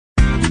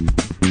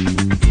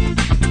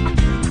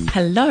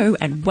Hello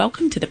and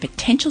welcome to the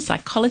Potential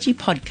Psychology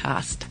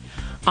Podcast.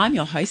 I'm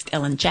your host,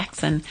 Ellen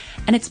Jackson,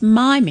 and it's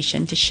my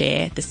mission to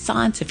share the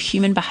science of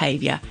human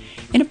behaviour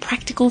in a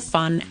practical,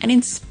 fun and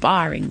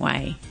inspiring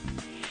way.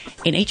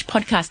 In each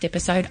podcast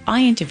episode,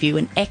 I interview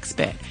an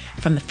expert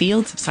from the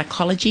fields of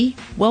psychology,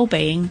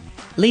 wellbeing,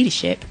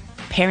 leadership,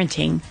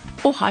 parenting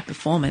or high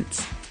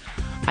performance.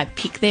 I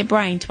pick their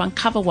brain to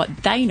uncover what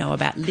they know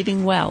about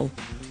living well,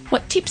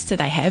 what tips do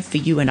they have for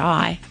you and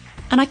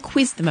I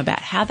quiz them about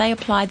how they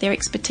applied their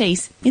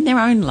expertise in their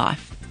own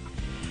life.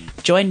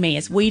 Join me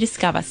as we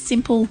discover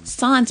simple,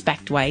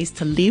 science-backed ways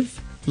to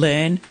live,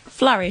 learn,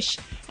 flourish,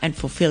 and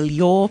fulfill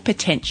your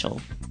potential.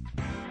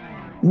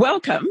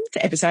 Welcome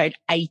to episode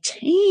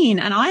 18,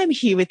 and I am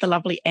here with the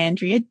lovely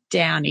Andrea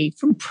Downie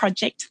from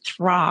Project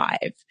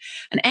Thrive.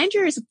 And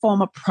Andrea is a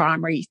former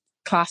primary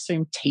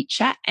classroom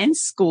teacher and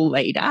school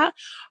leader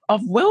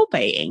of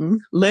wellbeing,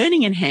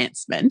 learning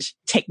enhancement,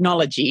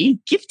 technology,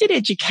 gifted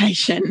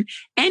education,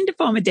 and a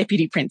former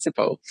deputy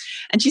principal.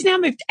 And she's now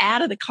moved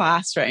out of the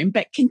classroom,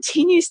 but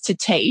continues to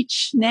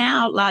teach,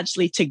 now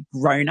largely to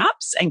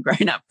grown-ups and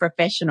grown-up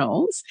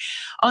professionals,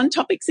 on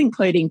topics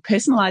including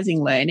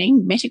personalising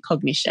learning,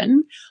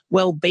 metacognition,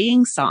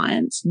 wellbeing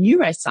science,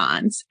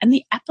 neuroscience, and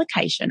the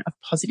application of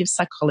positive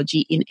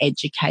psychology in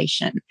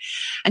education.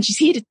 And she's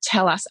here to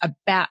tell us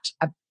about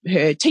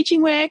her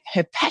teaching work,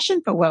 her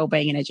passion for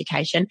wellbeing and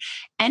education,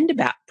 and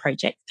about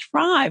Project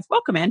Thrive.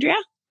 Welcome, Andrea.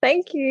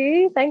 Thank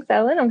you. Thanks,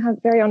 Ellen. I'm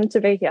very honoured to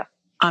be here.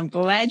 I'm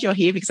glad you're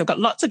here because I've got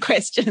lots of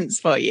questions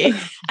for you.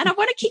 And I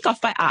want to kick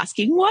off by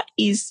asking, what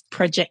is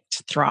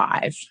Project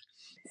Thrive?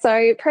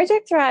 So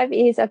Project Thrive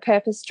is a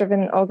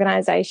purpose-driven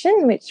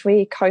organisation which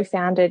we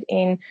co-founded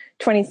in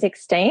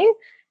 2016.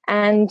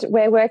 And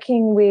we're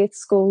working with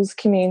schools,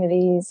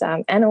 communities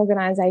and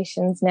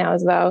organisations now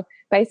as well,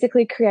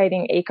 basically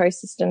creating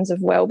ecosystems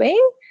of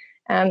wellbeing.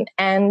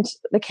 And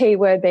the key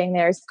word being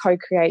there is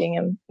co-creating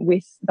them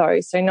with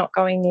those. So not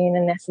going in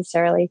and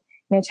necessarily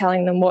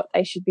telling them what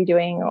they should be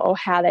doing or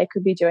how they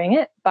could be doing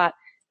it, but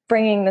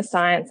bringing the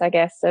science, I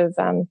guess, of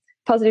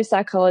positive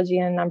psychology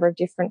and a number of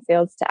different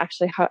fields to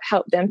actually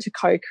help them to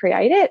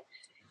co-create it.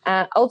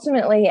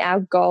 Ultimately,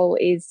 our goal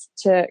is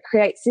to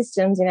create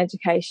systems in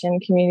education,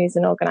 communities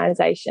and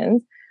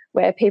organisations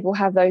where people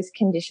have those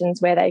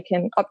conditions where they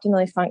can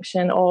optimally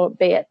function or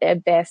be at their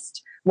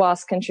best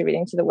whilst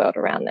contributing to the world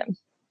around them.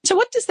 So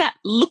what does that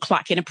look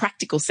like in a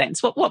practical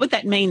sense? What would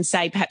that mean,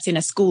 say, perhaps in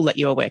a school that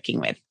you're working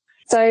with?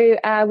 So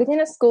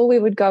within a school, we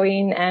would go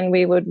in and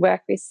we would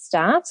work with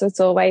staff. So it's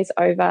always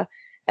over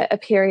a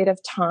period of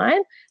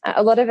time.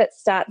 A lot of it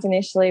starts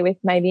initially with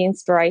maybe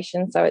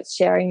inspiration. So it's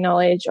sharing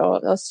knowledge or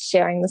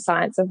sharing the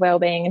science of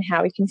wellbeing and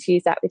how we can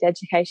fuse that with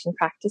education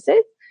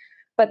practices.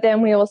 But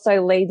then we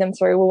also lead them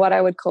through what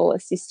I would call a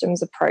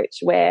systems approach,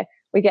 where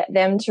we get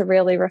them to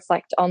really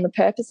reflect on the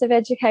purpose of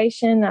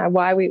education,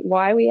 why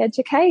we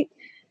educate,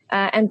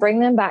 and bring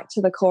them back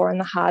to the core and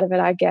the heart of it,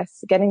 I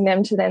guess, getting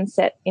them to then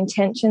set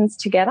intentions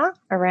together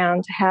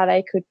around how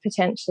they could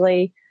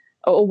potentially,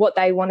 or what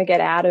they want to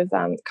get out of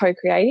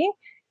co-creating.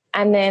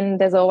 And then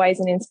there's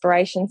always an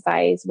inspiration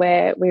phase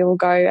where we will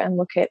go and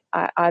look at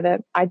either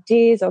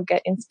ideas or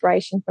get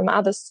inspiration from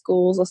other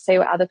schools or see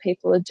what other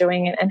people are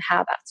doing and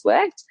how that's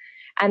worked.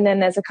 And then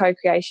there's a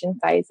co-creation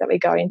phase that we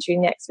go into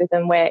next with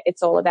them where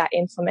it's all about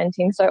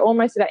implementing. So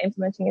almost about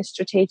implementing a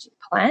strategic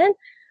plan,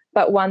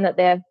 but one that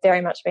they're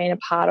very much being a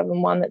part of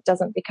and one that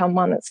doesn't become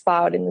one that's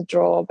filed in the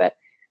drawer, but,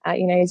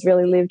 is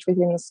really lived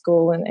within the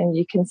school and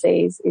you can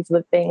see is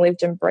being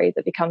lived and breathed.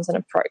 That becomes an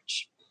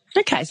approach.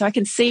 Okay, so I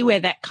can see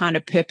where that kind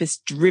of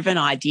purpose-driven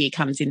idea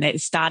comes in there,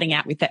 starting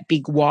out with that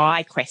big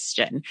why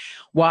question.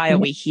 Why are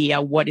we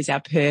here? What is our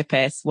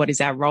purpose? What is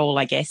our role,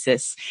 I guess,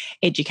 as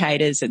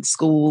educators and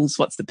schools?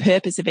 What's the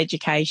purpose of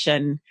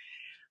education?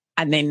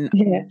 And then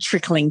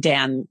trickling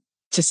down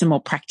to some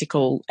more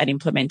practical and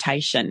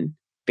implementation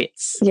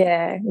bits.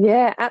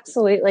 Yeah,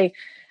 absolutely.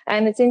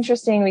 And it's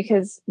interesting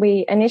because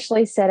we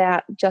initially set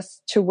out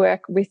just to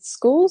work with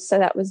schools. So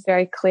that was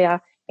very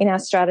clear in our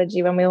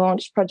strategy when we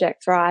launched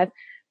Project Thrive.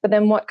 But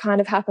then what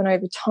kind of happened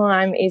over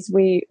time is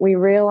we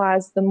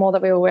realised the more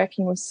that we were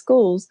working with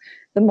schools,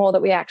 the more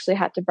that we actually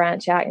had to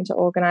branch out into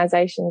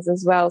organisations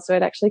as well. So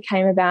it actually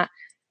came about,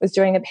 was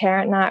doing a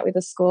parent night with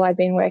a school I'd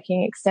been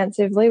working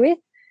extensively with.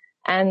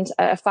 And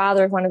a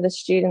father of one of the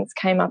students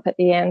came up at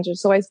the end.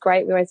 It's always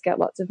great. We always get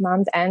lots of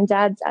mums and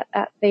dads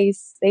at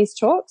these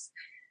talks.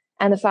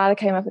 And the father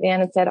came up at the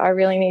end and said, I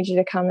really need you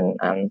to come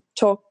and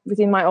talk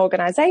within my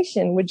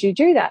organisation. Would you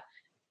do that?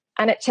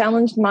 And it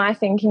challenged my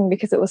thinking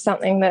because it was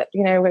something that,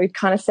 we'd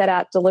kind of set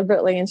out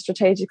deliberately and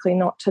strategically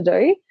not to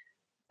do.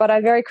 But I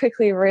very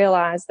quickly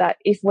realised that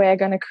if we're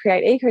going to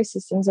create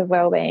ecosystems of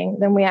wellbeing,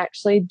 then we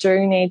actually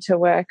do need to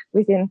work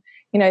within,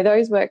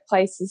 those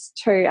workplaces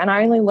too. And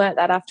I only learnt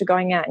that after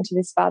going out into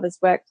this father's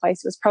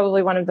workplace. It was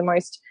probably one of the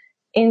most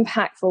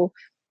impactful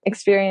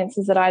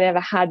experiences that I'd ever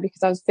had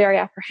because I was very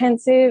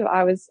apprehensive.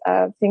 I was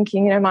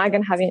thinking, am I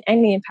going to have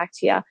any impact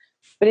here?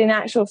 But in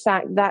actual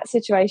fact, that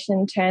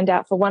situation turned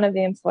out for one of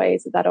the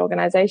employees of that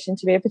organisation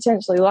to be a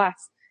potentially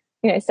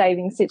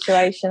saving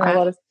situation. A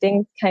lot of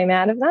things came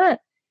out of that.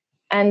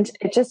 And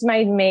it just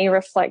made me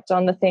reflect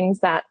on the things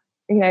that,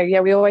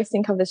 we always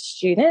think of as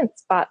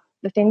students, but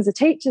the things the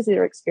teachers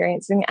are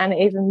experiencing, and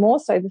even more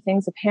so the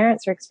things the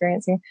parents are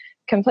experiencing,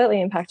 completely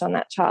impact on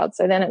that child.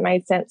 So then it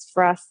made sense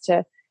for us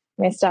to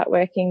start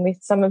working with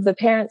some of the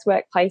parents'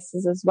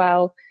 workplaces as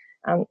well.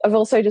 I've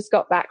also just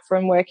got back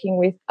from working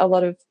with a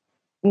lot of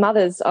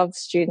mothers of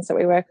students that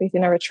we work with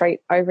in a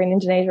retreat over in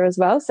Indonesia as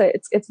well. So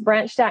it's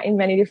branched out in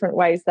many different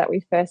ways that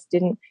we first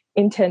didn't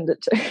intend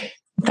it to.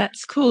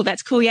 That's cool.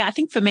 That's cool. Yeah, I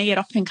think for me, it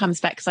often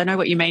comes back because I know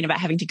what you mean about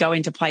having to go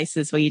into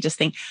places where you just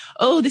think,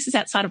 oh, this is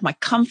outside of my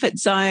comfort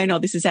zone, or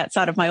this is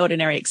outside of my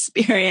ordinary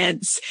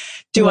experience.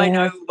 Do I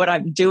know what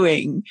I'm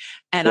doing?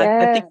 And the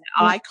thing that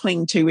I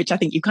cling to, which I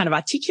think you kind of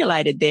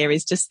articulated there,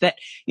 is just that,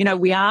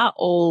 we are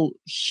all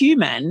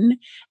human,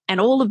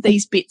 and all of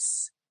these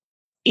bits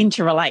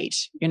interrelate.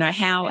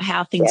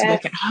 How things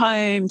work at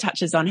home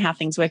touches on how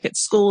things work at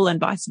school, and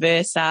vice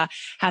versa.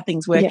 How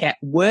things work at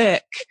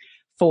work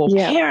for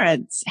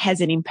parents has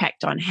an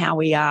impact on how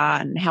we are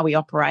and how we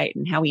operate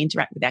and how we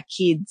interact with our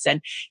kids. And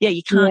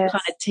you can't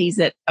kind of tease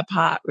it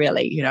apart,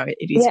 really.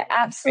 It is. Yeah,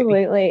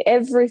 absolutely.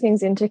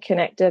 Everything's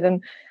interconnected.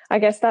 And I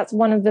guess that's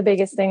one of the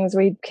biggest things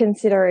we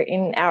consider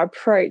in our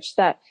approach,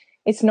 that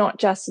it's not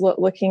just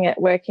looking at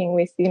working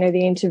with, the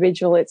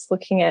individual. It's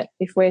looking at,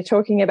 if we're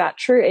talking about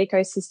true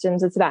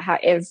ecosystems, it's about how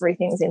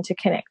everything's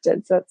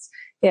interconnected. So it's,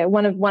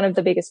 one of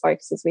the biggest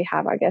focuses we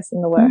have, I guess,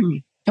 in the work.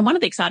 And one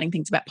of the exciting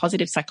things about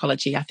positive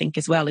psychology, I think,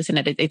 as well, isn't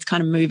it? It's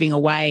kind of moving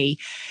away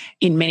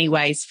in many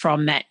ways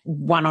from that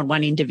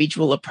one-on-one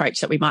individual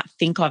approach that we might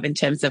think of in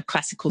terms of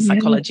classical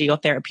psychology or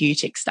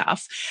therapeutic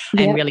stuff,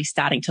 and really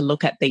starting to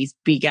look at these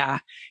bigger,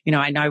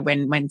 I know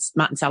when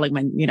Martin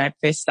Seligman,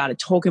 first started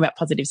talking about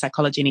positive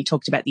psychology, and he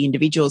talked about the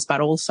individuals, but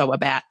also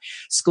about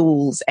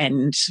schools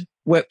and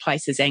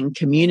workplaces and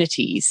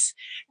communities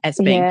as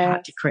being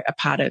a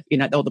part of,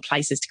 all the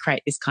places to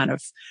create this kind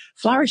of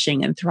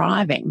flourishing and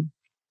thriving.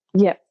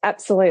 Yeah,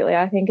 absolutely.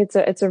 I think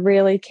it's a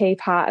really key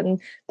part,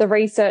 and the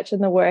research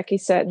and the work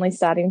is certainly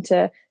starting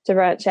to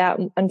branch out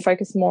and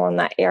focus more on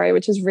that area,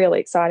 which is really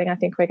exciting. I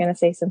think we're going to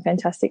see some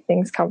fantastic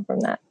things come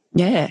from that.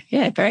 Yeah,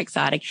 very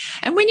exciting.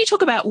 And when you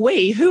talk about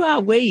we, who are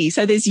we?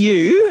 So there's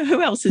you.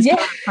 Who else is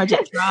part of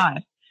Project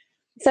Thrive?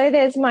 So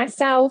there's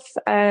myself,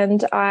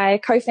 and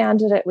I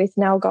co-founded it with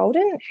Nell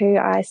Golden, who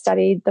I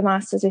studied the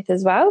Masters with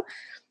as well.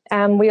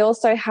 We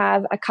also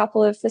have a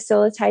couple of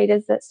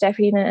facilitators that step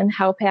in and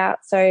help out.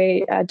 So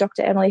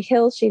Dr. Emily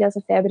Hill, she does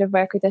a fair bit of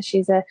work with us.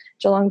 She's a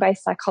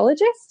Geelong-based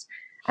psychologist,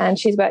 and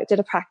she's worked at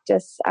a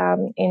practice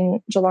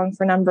in Geelong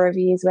for a number of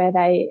years where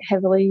they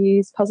heavily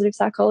use positive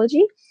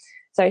psychology.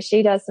 So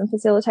she does some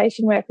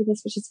facilitation work with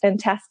us, which is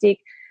fantastic.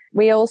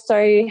 We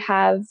also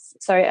have,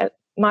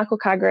 Michael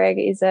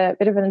Cargreg is a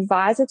bit of an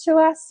advisor to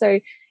us. So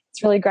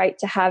it's really great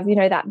to have,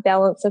 that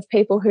balance of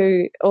people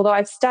who, although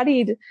I've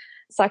studied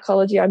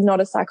psychology, I'm not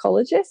a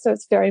psychologist, so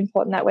it's very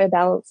important that we're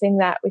balancing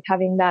that with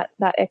having that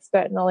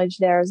expert knowledge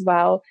there as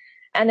well.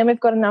 And then we've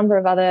got a number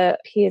of other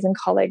peers and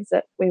colleagues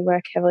that we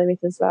work heavily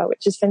with as well,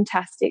 which is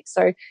fantastic.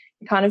 So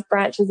it kind of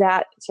branches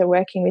out to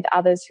working with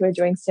others who are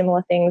doing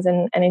similar things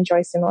and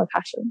enjoy similar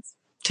passions.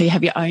 So you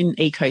have your own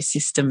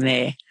ecosystem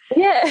there.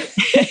 Yeah.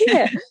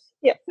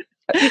 Yeah.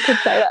 You could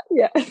say that.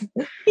 Yeah.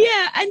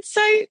 Yeah. And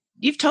so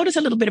you've told us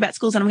a little bit about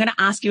schools, and I'm going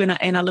to ask you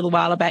in a little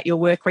while about your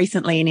work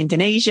recently in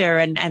Indonesia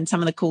and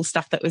some of the cool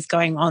stuff that was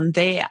going on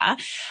there.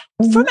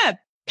 From a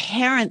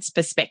parent's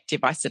perspective,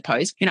 I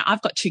suppose,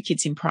 I've got 2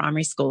 kids in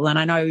primary school, and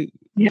I know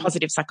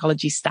positive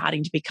psychology is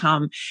starting to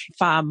become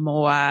far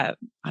more, I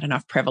don't know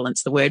if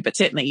prevalent's the word, but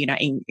certainly,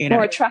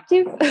 more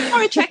attractive.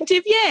 More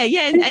attractive. Yeah.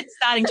 It's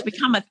starting to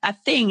become a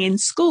thing in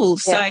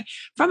schools. So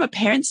from a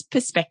parent's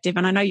perspective,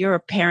 and I know you're a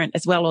parent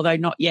as well, although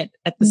not yet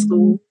at the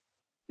school.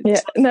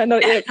 Yeah, no,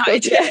 not yet. No,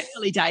 it's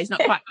early days,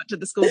 not quite got to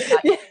the school.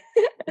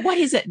 What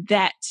is it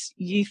that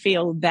you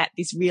feel that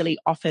this really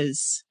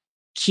offers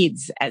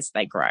kids as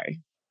they grow?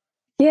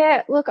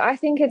 Yeah, look, I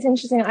think it's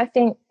interesting. I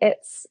think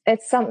it's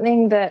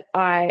something that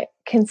I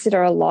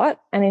consider a lot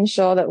and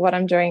ensure that what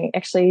I'm doing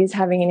actually is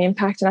having an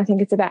impact. And I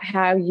think it's about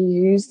how you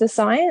use the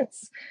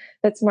science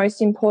that's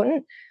most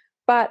important.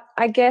 But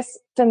I guess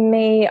for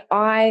me,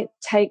 I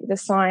take the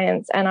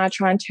science and I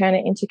try and turn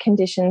it into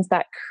conditions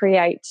that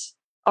create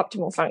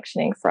optimal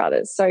functioning for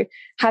others. So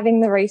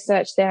having the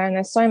research there, and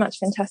there's so much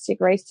fantastic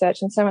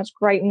research and so much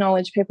great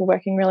knowledge, people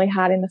working really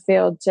hard in the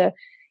field to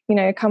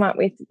come up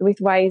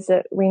with ways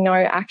that we know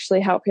actually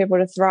help people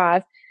to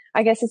thrive.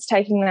 I guess it's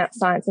taking that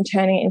science and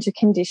turning it into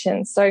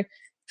conditions. So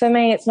for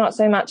me, it's not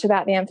so much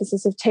about the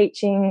emphasis of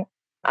teaching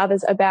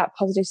others about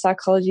positive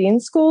psychology in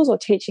schools or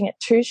teaching it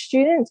to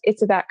students.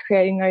 It's about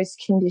creating those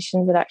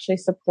conditions that actually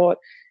support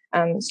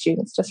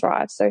students to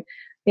thrive. So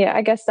yeah,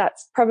 I guess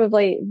that's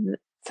probably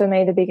for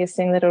me the biggest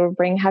thing that it'll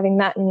bring. Having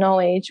that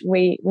knowledge,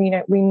 we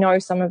know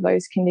some of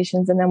those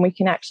conditions, and then we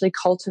can actually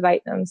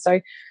cultivate them. So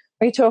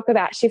we talk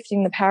about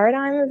shifting the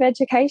paradigm of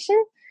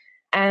education,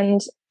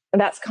 and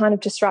that's kind of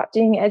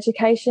disrupting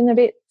education a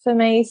bit for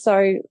me.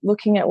 So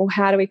looking at, well,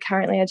 how do we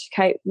currently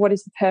educate? What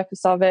is the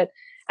purpose of it?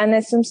 And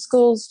there's some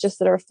schools just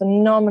that are a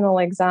phenomenal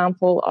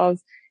example of,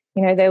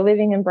 you know, they're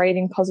living and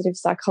breathing positive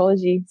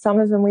psychology, some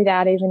of them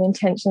without even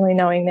intentionally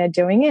knowing they're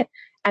doing it.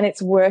 And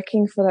it's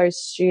working for those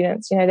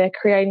students. You know, they're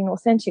creating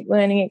authentic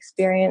learning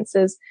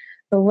experiences.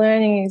 The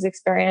learning is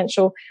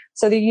experiential.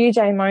 So the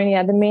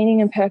eudaimonia, the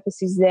meaning and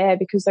purpose is there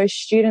because those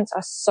students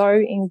are so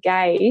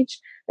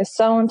engaged. They're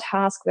so on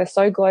task. They're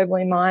so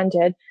globally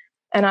minded.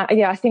 And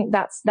I think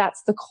that's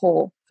the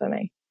core for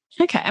me.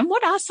 Okay. And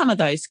what are some of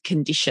those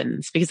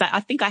conditions? Because I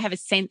think I have a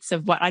sense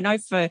of what I know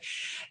for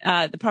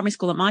the primary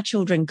school that my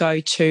children go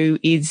to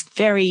is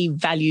very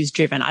values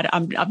driven.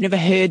 I've never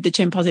heard the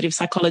term positive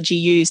psychology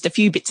used, a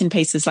few bits and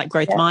pieces like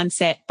growth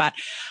mindset, but,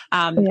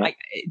 and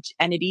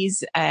it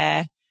is,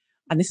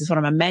 and this is what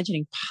I'm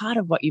imagining, part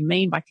of what you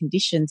mean by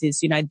conditions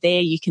is, you know, there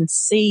you can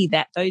see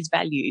that those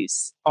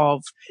values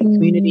of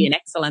community and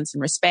excellence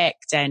and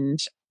respect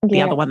and the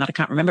other one that I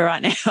can't remember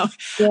right now,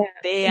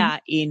 they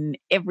are in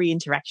every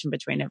interaction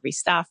between every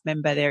staff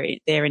member. They're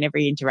in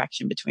every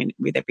interaction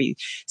with every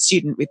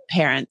student, with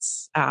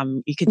parents.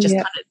 You can just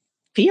kind of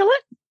feel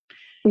it.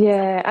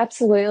 Yeah,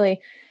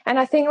 absolutely. And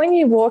I think when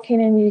you walk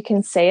in and you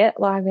can see it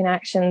live in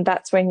action,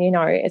 that's when you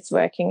know it's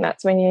working.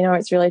 That's when you know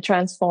it's really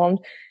transformed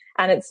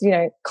and it's, you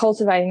know,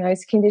 cultivating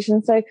those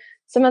conditions. So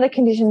some of the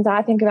conditions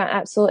I think about,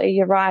 absolutely,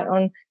 you're right,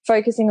 on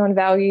focusing on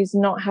values,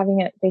 not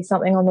having it be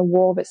something on the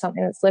wall, but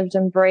something that's lived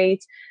and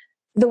breathed.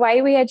 The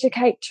way we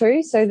educate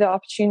too, so the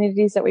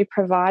opportunities that we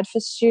provide for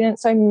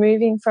students, so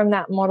moving from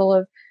that model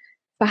of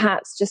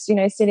perhaps just, you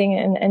know, sitting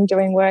and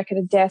doing work at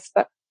a desk,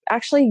 but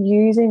actually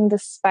using the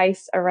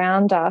space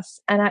around us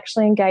and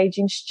actually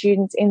engaging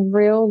students in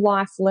real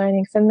life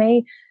learning. For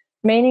me,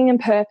 meaning and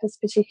purpose,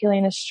 particularly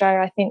in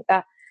Australia, I think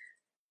that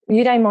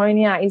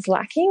eudaimonia is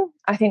lacking.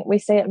 I think we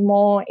see it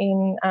more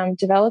in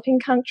developing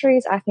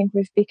countries. I think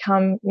we've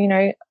become, you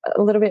know,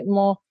 a little bit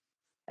more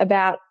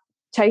about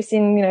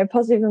chasing, you know,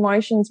 positive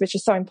emotions, which are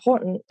so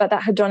important, but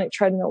that hedonic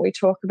treadmill we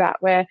talk about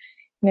where,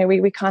 you know,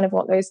 we kind of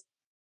want those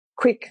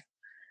quick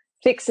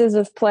fixes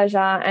of pleasure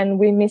and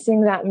we're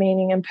missing that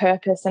meaning and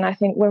purpose. And I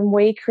think when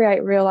we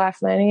create real life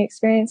learning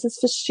experiences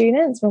for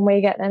students, when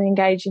we get them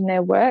engaged in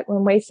their work,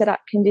 when we set up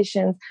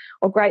conditions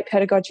or great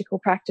pedagogical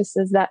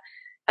practices that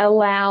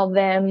allow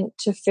them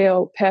to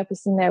feel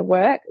purpose in their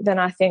work, then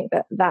I think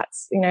that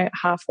that's, you know,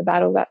 half the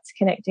battle. That's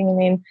connecting them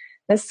in.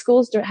 The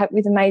schools do have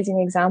with amazing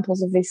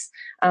examples of this.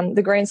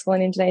 The Green School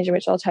in Indonesia,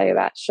 which I'll tell you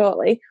about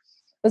shortly,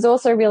 was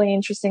also really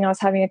interesting. I was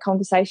having a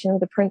conversation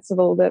with the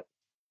principal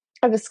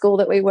of a school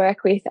that we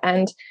work with,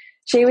 and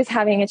she was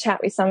having a chat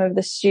with some of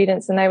the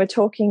students, and they were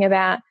talking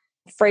about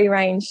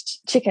free-range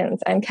chickens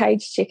and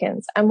caged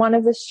chickens. And one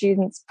of the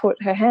students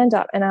put her hand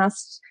up and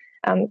asked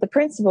the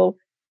principal,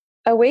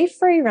 "Are we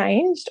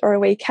free-ranged or are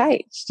we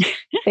caged?"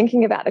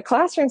 thinking about the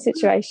classroom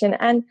situation.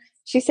 And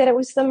she said it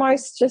was the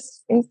most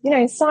just, you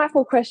know,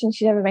 insightful question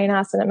she'd ever been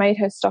asked, and it made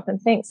her stop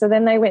and think. So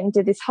then they went and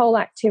did this whole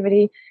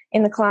activity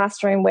in the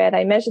classroom where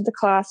they measured the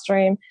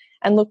classroom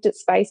and looked at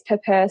space per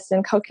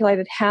person,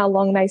 calculated how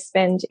long they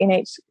spend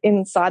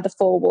inside the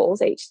four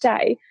walls each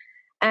day,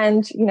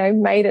 and, you know,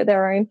 made it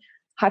their own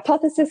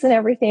hypothesis and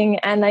everything.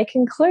 And they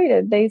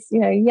concluded, these, you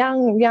know,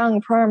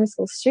 young primary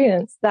school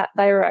students, that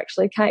they were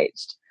actually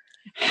caged.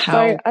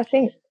 So I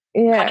think,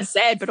 kind of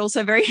sad, but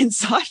also very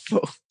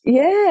insightful.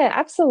 Yeah,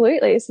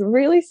 absolutely. It's a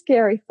really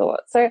scary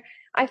thought. So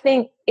I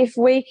think if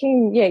we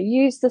can,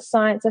 use the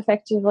science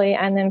effectively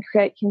and then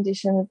create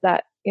conditions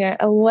that, you know,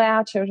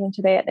 allow children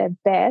to be at their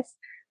best,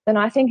 then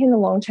I think in the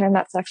long term,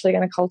 that's actually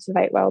going to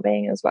cultivate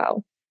wellbeing as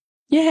well.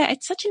 Yeah,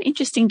 it's such an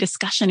interesting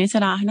discussion,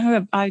 isn't it? I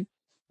know I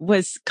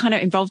was kind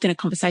of involved in a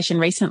conversation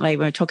recently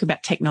where we were talking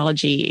about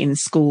technology in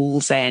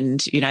schools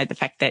and, you know, the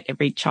fact that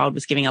every child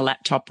was giving a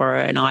laptop or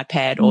an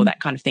iPad or that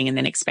kind of thing and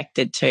then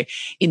expected to,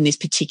 in this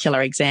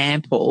particular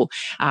example,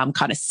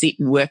 kind of sit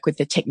and work with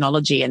the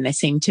technology. And there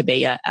seemed to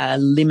be a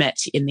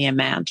limit in the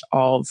amount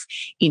of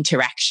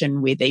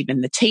interaction with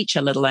even the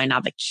teacher, let alone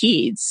other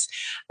kids.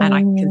 And I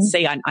can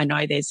see, I know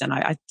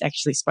I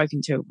actually spoken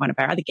to one of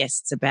our other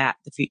guests about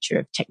the future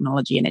of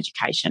technology and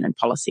education and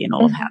policy and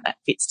all of how that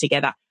fits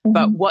together.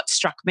 But what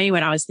struck me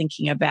when I was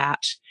thinking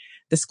about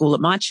the school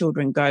that my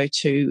children go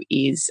to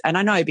is, and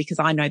I know because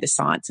I know the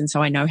science and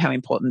so I know how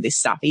important this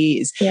stuff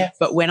is,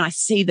 but when I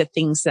see the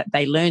things that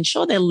they learn,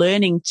 sure, they're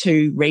learning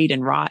to read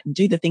and write and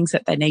do the things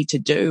that they need to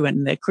do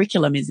and the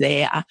curriculum is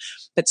there,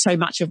 but so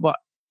much of what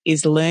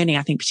is learning,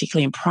 I think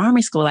particularly in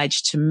primary school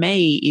age, to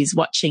me is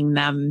watching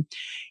them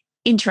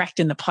interact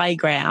in the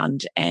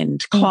playground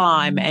and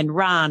climb and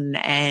run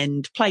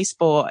and play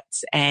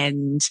sports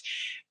and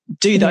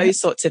do those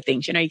sorts of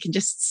things. You know, you can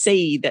just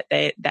see that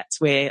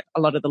that's where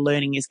a lot of the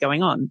learning is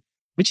going on,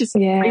 which is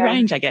free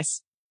range, I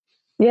guess.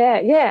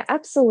 Yeah,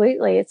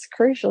 absolutely. It's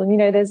crucial. You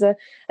know, there's a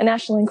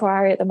national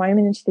inquiry at the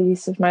moment into the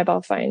use of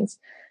mobile phones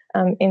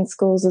in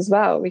schools as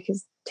well,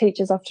 because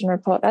teachers often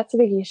report that's a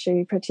big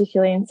issue,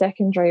 particularly in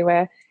secondary,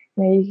 where,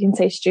 you know, you can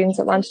see students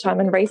at lunchtime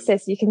and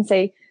recess, you can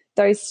see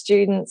those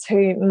students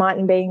who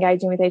mightn't be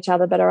engaging with each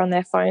other but are on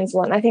their phones a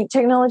lot. And I think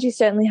technology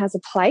certainly has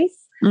a place,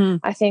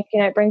 I think,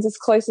 it brings us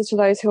closer to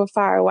those who are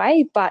far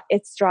away, but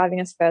it's driving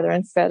us further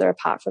and further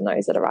apart from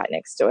those that are right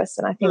next to us.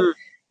 And I think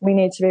we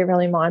need to be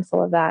really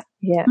mindful of that.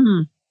 Yeah.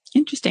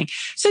 Interesting.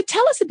 So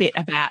tell us a bit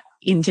about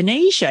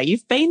Indonesia.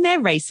 You've been there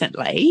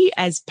recently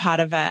as part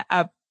of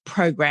a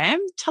program.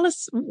 Tell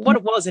us what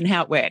it was and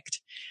how it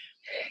worked.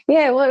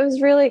 Yeah, well, it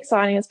was really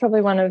exciting. It's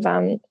probably one of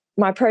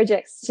my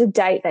projects to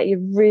date that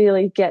you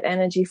really get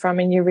energy from,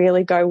 and you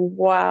really go,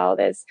 wow,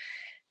 there's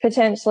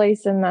potentially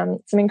some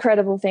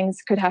incredible things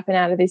could happen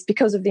out of this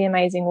because of the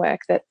amazing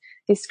work that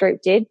this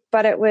group did.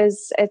 But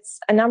it's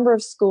a number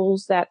of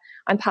schools that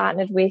I'm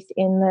partnered with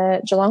in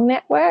the Geelong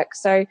network.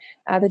 So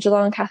the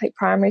Geelong Catholic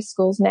Primary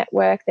Schools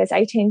network, there's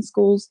 18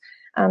 schools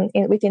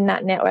within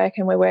that network,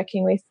 and we're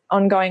working with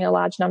ongoing a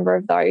large number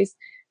of those.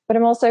 But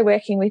I'm also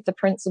working with the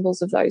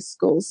principals of those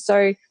schools.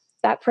 So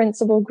that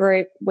principal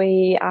group,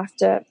 we,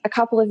 after a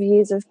couple of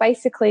years of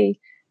basically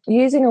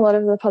using a lot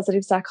of the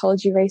positive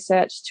psychology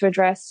research to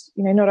address,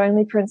 not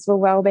only principal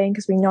wellbeing,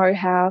 because we know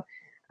how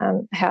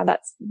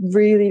that's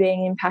really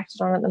being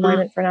impacted on at the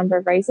moment for a number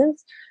of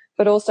reasons,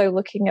 but also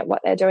looking at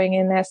what they're doing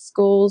in their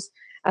schools.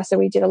 So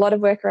we did a lot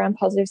of work around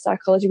positive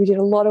psychology. We did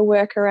a lot of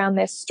work around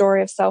their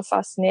story of self,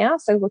 us, now.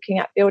 So looking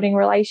at building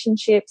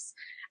relationships,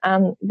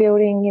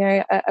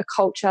 building, a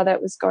culture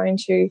that was going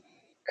to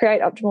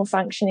create optimal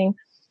functioning.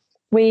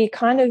 We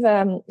kind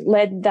of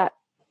led that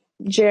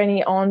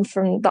journey on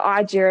from the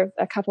idea of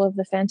a couple of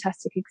the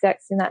fantastic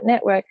execs in that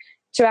network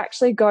to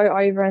actually go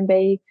over and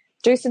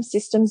do some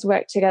systems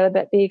work together,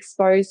 but be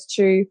exposed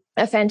to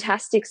a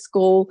fantastic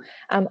school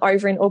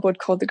over in Ubud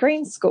called the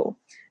Green School.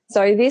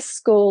 So this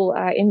school,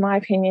 in my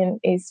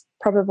opinion, is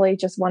probably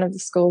just one of the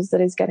schools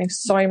that is getting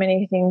so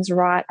many things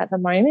right at the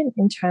moment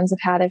in terms of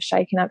how they've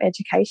shaken up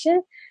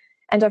education.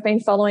 And I've been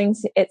following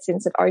it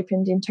since it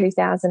opened in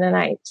 2008.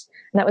 And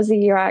that was the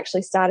year I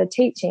actually started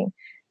teaching.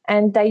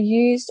 And they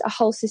used a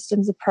whole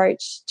systems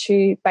approach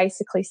to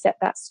basically set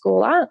that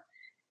school up.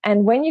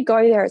 And when you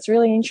go there, it's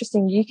really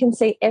interesting. You can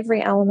see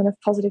every element of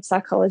positive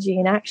psychology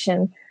in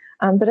action.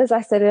 But as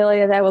I said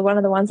earlier, they were one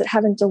of the ones that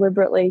haven't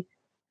deliberately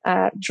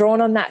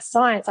drawn on that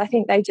science. I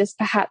think they just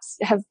perhaps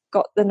have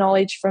got the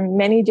knowledge from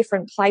many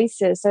different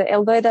places. So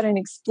although they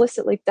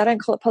don't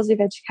call it positive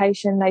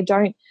education, they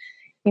don't,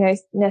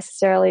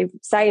 necessarily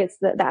say it's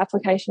the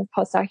application of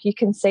PodPsych, you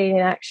can see it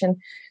in action.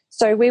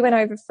 So we went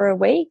over for a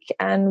week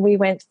and we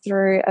went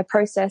through a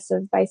process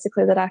of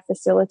basically that I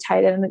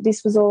facilitated. And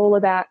this was all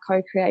about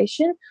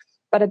co-creation.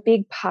 But a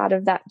big part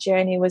of that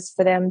journey was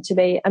for them to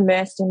be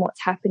immersed in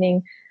what's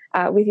happening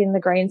within the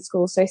Green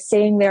School. So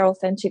seeing their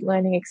authentic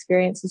learning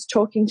experiences,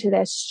 talking to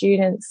their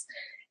students,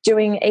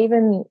 doing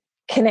even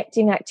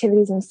connecting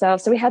activities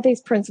themselves. So we had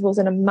these principals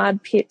in a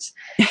mud pit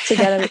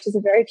together, which is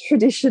a very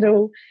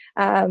traditional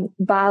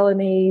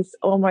Balinese,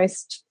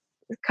 almost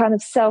kind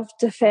of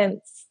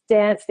self-defense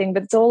dance thing,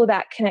 but it's all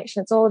about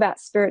connection. It's all about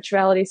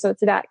spirituality. So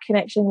it's about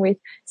connection with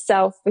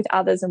self, with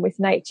others, and with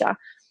nature.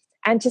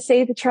 And to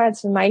see the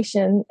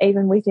transformation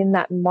even within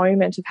that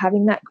moment of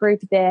having that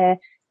group there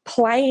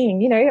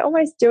playing,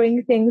 almost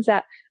doing things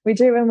that we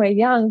do when we're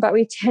young, but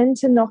we tend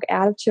to knock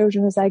out of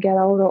children as they get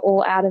older,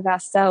 or out of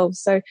ourselves.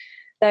 So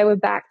they were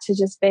back to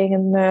just being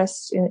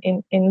immersed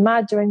in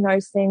mud, doing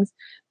those things.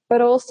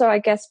 But also, I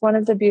guess, one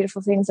of the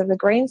beautiful things of the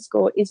Green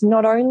School is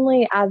not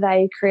only are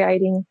they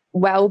creating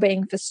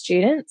wellbeing for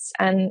students,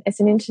 and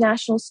it's an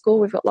international school,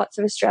 we've got lots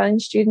of Australian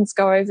students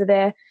go over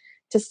there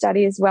to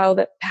study as well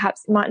that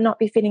perhaps might not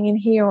be fitting in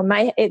here, or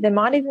there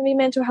might even be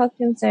mental health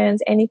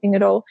concerns, anything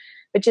at all,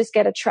 but just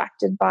get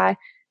attracted by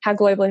how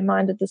globally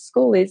minded the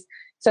school is.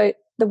 So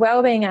the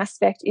wellbeing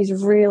aspect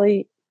is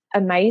really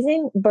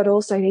amazing, but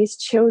also these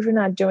children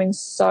are doing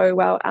so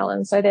well,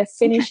 Alan. So they're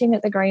finishing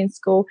at the Green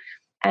School,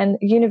 and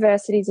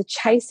universities are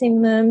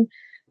chasing them.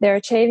 They're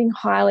achieving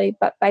highly,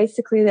 but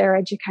basically they're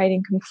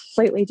educating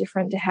completely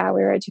different to how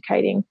we're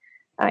educating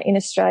in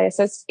Australia.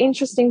 So it's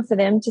interesting for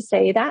them to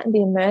see that and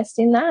be immersed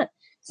in that.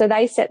 So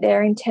they set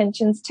their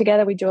intentions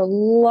together. We do a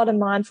lot of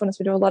mindfulness.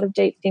 We do a lot of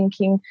deep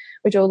thinking.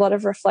 We do a lot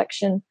of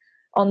reflection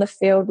on the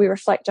field. We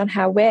reflect on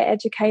how we're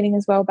educating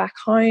as well back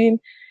home.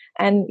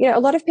 And, a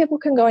lot of people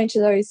can go into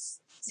those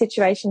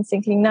situations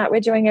thinking that we're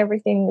doing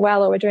everything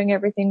well or we're doing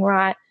everything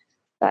right.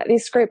 But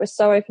this group was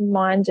so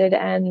open-minded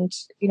and,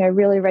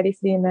 really ready for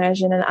the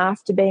immersion. And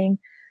after being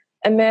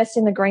immersed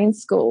in the Green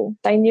School,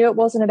 they knew it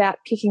wasn't about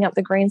picking up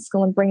the Green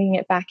School and bringing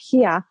it back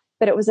here,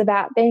 but it was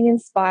about being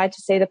inspired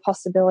to see the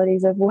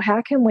possibilities of, well,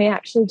 how can we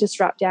actually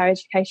disrupt our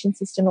education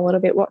system a little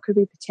bit? What could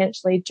we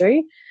potentially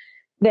do?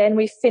 Then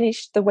we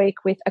finished the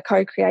week with a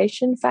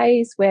co-creation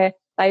phase where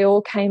they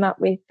all came up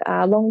with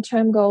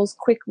long-term goals,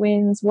 quick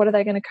wins. What are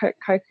they going to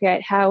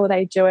co-create? How will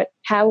they do it?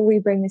 How will we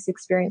bring this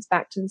experience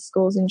back to the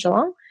schools in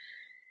Geelong?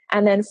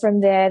 And then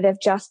from there,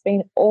 they've just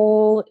been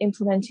all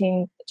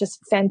implementing just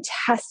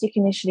fantastic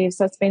initiatives.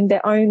 So it's been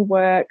their own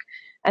work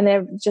and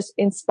they're just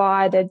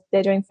inspired.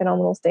 They're doing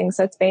phenomenal things.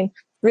 So it's been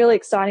really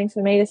exciting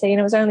for me to see. And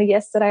it was only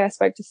yesterday I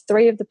spoke to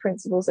 3 of the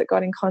principals that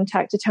got in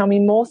contact to tell me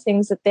more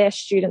things that their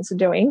students are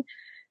doing,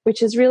 which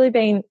has really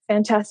been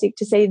fantastic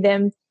to see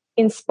them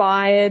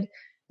inspired,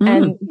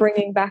 and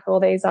bringing back all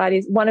these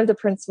ideas. One of the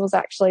principals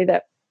actually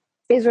that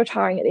is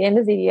retiring at the end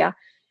of the year,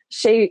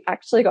 she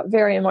actually got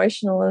very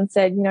emotional and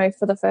said,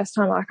 for the first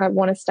time, like, I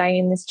want to stay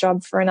in this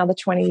job for another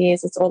 20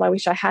 years. It's all I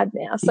wish I had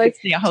now. So you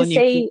see a whole new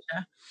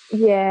picture.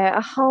 Yeah,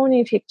 a whole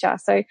new picture.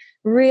 So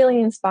really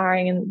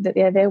inspiring, and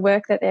their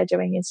work that they're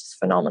doing is just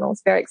phenomenal.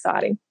 It's very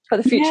exciting for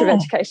the future of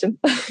education.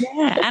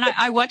 Yeah, and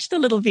I watched a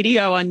little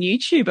video on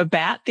YouTube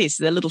about this,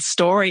 the little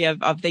story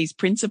of these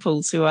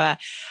principals who are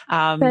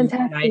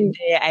fantastic.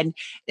 And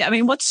I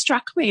mean, what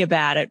struck me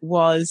about it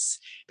was,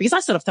 because I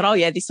sort of thought, oh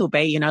yeah, this will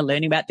be,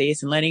 learning about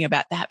this and learning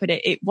about that, but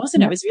it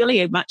wasn't. It was really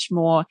a much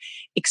more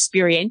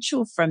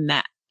experiential from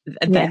that.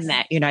 Than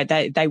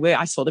that, they were,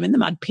 I saw them in the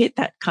mud pit.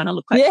 That kind of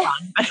looked like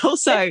fun, but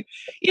also,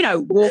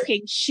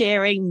 walking,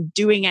 sharing,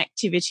 doing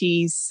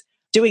activities,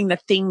 doing the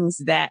things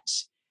that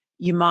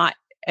you might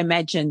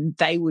imagine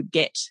they would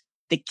get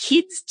the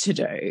kids to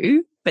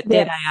do, but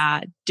there they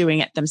are doing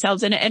it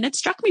themselves. And it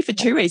struck me for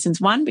two reasons.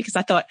 One, because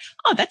I thought,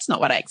 oh, that's not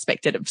what I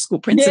expected of school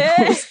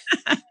principals.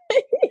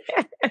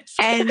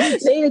 And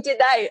neither did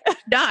they.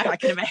 No, I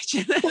can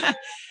imagine.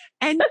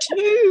 And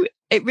two,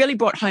 it really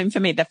brought home for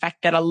me the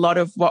fact that a lot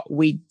of what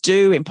we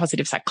do in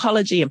positive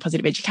psychology and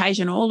positive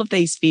education, all of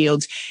these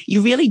fields,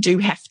 you really do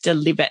have to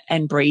live it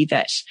and breathe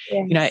it.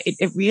 Yes.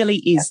 It really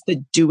is the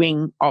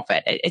doing of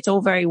it. It's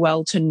all very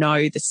well to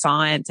know the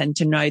science and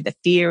to know the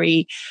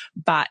theory,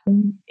 but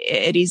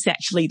it is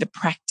actually the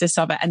practice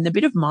of it and the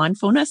bit of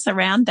mindfulness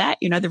around that,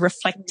 the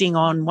reflecting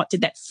on what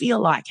did that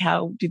feel like?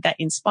 How did that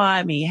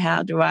inspire me?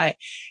 How do I,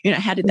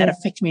 how did that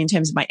affect me in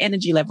terms of my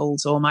energy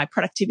levels or my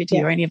productivity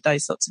or any of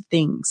those sorts of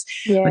things?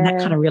 And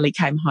that kind of really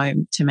came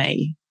home to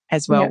me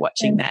as well,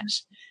 watching that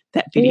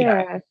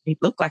video. It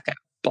looked like a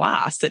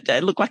blast. It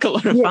looked like a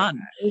lot of fun.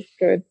 It was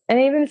good. And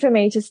even for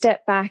me to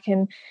step back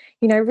and,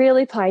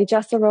 really play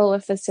just the role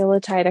of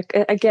facilitator.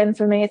 Again,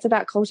 for me, it's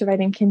about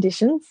cultivating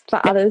conditions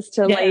for others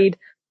to lead,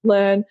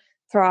 learn,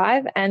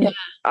 thrive. And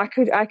I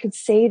could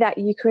see that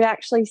you could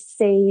actually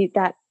see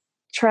that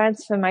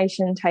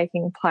transformation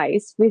taking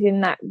place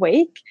within that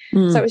week.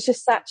 So it was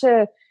just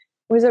it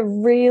was a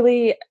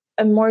really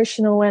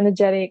emotional,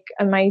 energetic,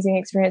 amazing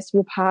experience to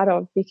be a part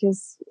of,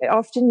 because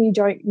often you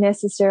don't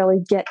necessarily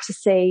get to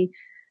see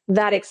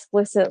that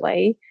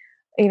explicitly,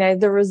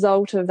 the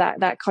result of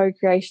that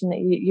co-creation that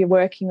you're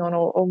working on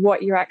or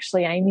what you're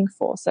actually aiming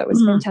for. So it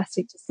was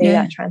fantastic to see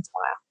that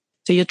transpire.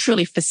 So you're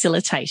truly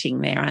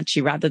facilitating there, aren't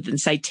you? Rather than,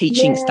 say,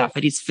 teaching stuff,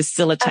 it is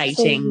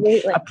facilitating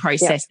a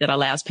process that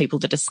allows people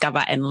to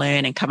discover and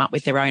learn and come up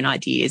with their own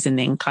ideas and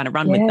then kind of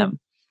run with them.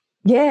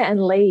 Yeah,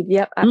 and lead.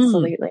 Yep,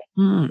 absolutely.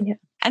 Yep.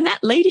 And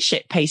that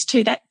leadership piece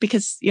too, that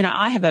because,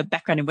 I have a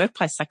background in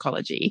workplace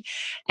psychology,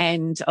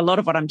 and a lot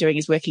of what I'm doing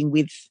is working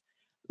with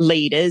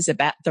leaders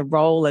about the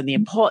role and the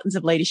importance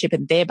of leadership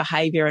and their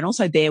behavior and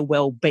also their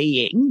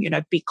well-being,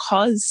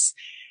 because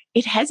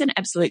it has an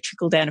absolute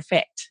trickle-down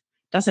effect,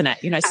 doesn't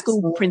it?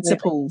 School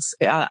principals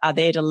are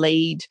there to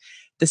lead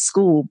the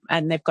school,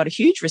 and they've got a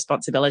huge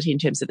responsibility in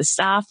terms of the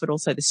staff, but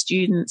also the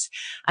students.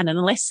 And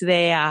unless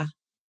they're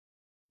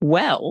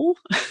well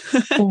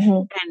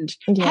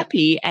and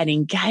happy and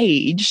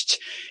engaged,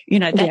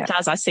 that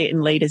does, I see it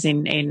in leaders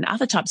in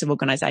other types of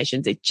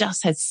organisations. It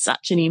just has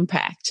such an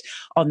impact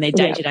on their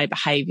day-to-day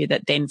behaviour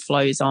that then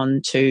flows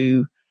on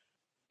to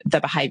the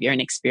behaviour and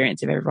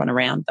experience of everyone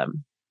around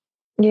them.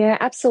 Yeah,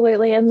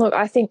 absolutely. And look,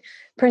 I think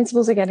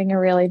principals are getting a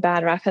really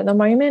bad rap at the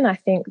moment. I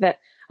think that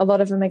a lot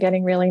of them are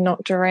getting really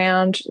knocked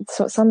around.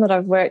 So some that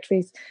I've worked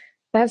with,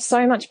 they have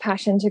so much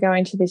passion to go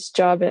into this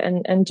job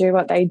and do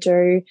what they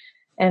do.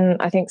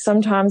 And I think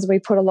sometimes we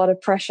put a lot of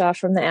pressure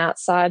from the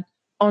outside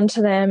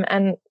onto them.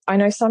 And I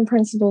know some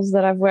principals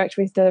that I've worked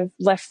with that have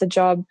left the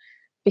job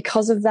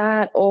because of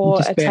that, or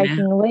are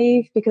taking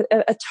leave because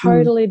are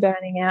totally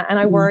burning out. And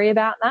I worry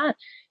about that,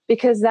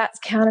 because that's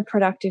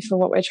counterproductive for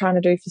what we're trying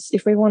to do.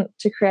 If we want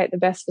to create the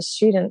best for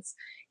students,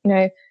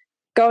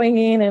 going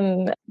in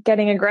and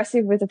getting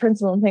aggressive with the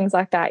principal and things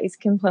like that is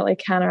completely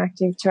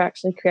counteractive to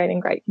actually creating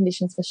great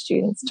conditions for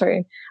students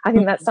too. I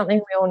think that's something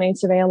we all need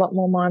to be a lot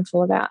more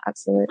mindful about.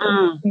 Absolutely.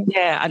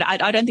 Yeah,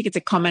 I don't think it's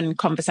a common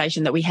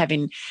conversation that we have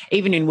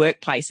even in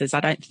workplaces. I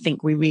don't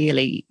think we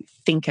really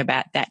think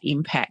about that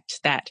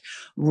impact, that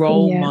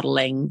role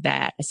modelling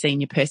that a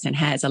senior person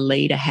has, a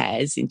leader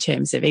has, in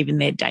terms of even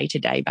their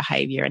day-to-day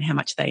behaviour and how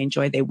much they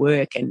enjoy their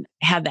work and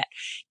how that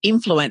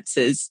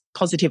influences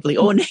positively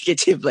or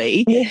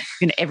negatively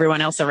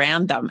everyone else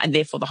around them and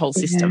therefore the whole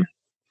system.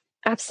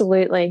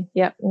 Absolutely.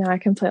 Yep. No, I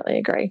completely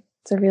agree.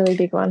 It's a really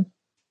big one.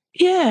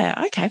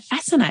 Yeah. Okay.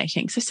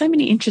 Fascinating. So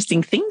many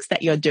interesting things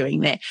that you're doing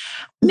there.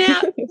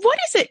 Now, what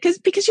is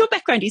it? Because your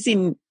background is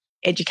in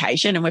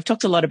education and we've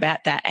talked a lot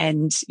about that,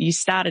 and you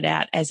started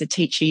out as a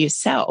teacher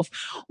yourself.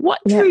 What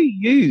drew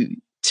you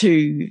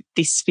to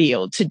this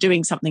field, to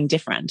doing something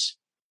different?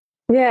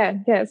 Yeah.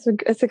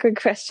 It's a good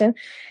question.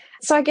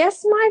 So I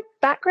guess my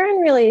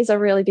background really is a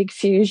really big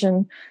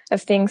fusion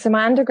of things. So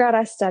my undergrad,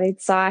 I studied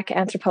psych,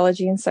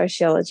 anthropology and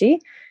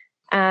sociology,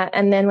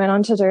 and then went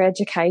on to do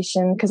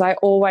education because I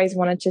always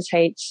wanted to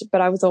teach,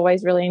 but I was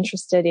always really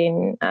interested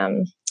in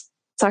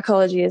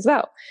psychology as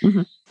well.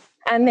 Mm-hmm.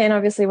 And then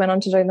obviously went on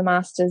to do the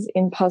master's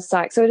in pos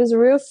psych. So it is a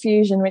real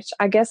fusion, which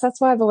I guess that's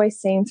why I've always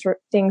seen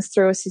things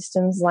through a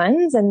systems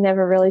lens and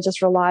never really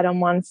just relied on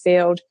one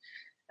field,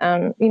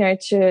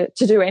 to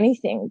do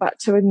anything, but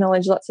to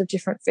acknowledge lots of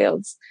different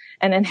fields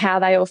and then how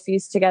they all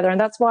fuse together. And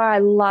that's why I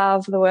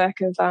love the work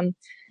of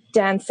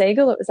Dan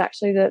Siegel. It was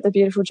actually the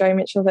beautiful Jo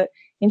Mitchell that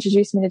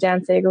introduced me to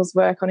Dan Siegel's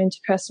work on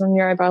interpersonal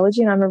neurobiology.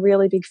 And I'm a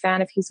really big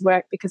fan of his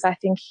work because I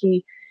think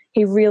he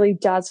really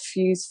does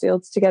fuse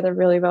fields together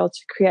really well to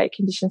create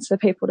conditions for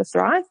people to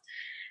thrive.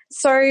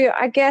 So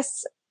I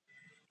guess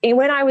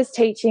when I was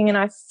teaching, and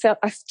I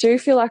do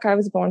feel like I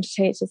was born to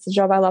teach. It's the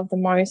job I love the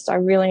most. I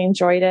really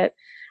enjoyed it.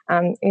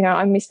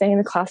 I miss being in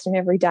the classroom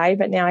every day,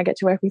 but now I get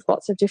to work with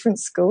lots of different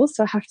schools,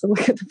 so I have to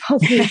look at the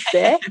positives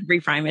there.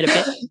 Reframe it a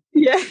bit.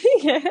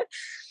 Yeah.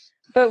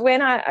 But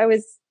when I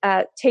was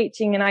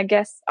teaching, and I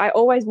guess I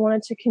always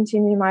wanted to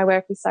continue my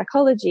work with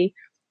psychology,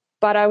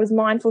 but I was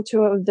mindful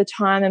too of the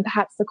time, and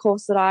perhaps the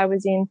course that I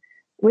was in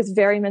was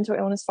very mental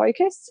illness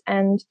focused.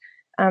 And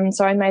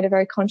so I made a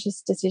very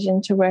conscious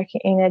decision to work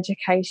in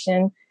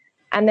education.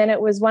 And then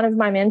it was one of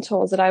my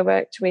mentors that I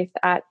worked with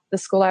at the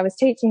school I was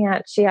teaching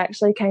at. She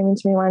actually came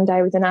into me one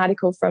day with an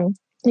article from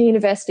the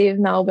University of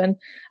Melbourne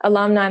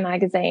Alumni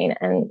Magazine.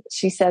 And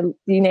she said,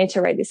 you need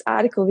to read this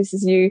article. This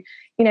is you,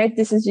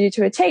 this is you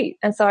to a T.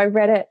 And so I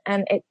read it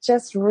and it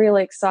just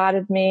really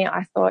excited me.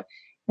 I thought,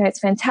 it's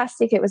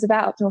fantastic. It was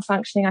about optimal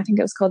functioning. I think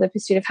it was called The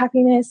Pursuit of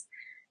Happiness.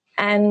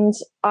 And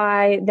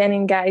I then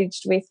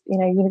engaged with,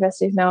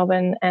 University of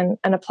Melbourne and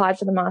applied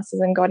for the Masters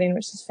and got in,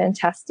 which was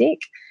fantastic.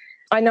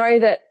 I know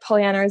that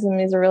Pollyannaism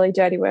is a really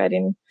dirty word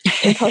in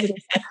positive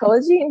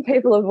psychology and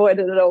people avoid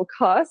it at all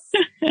costs.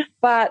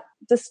 But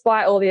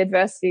despite all the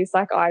adversities,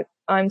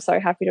 I'm so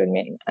happy to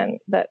admit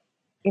that,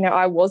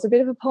 I was a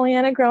bit of a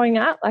Pollyanna growing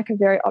up, like a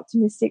very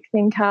optimistic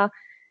thinker.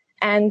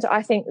 And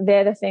I think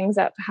they're the things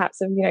that perhaps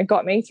have,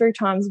 got me through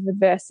times of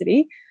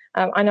adversity.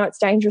 I know it's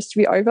dangerous to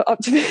be overly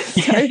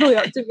optimistic,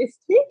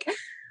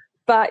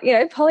 but,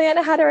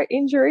 Pollyanna had her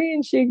injury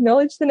and she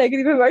acknowledged the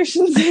negative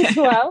emotions as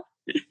well.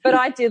 But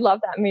I did love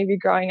that movie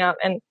growing up.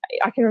 And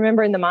I can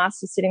remember in the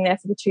Masters sitting there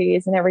for the 2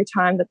 years, and every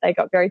time that they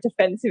got very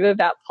defensive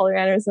about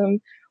Pollyannaism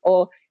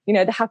or,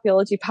 the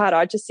happyology part,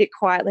 I'd just sit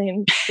quietly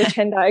and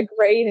pretend I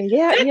agreed. And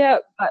yeah.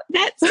 But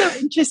that's so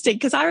interesting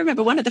because I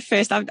remember one of the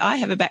first, I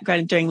have a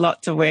background in doing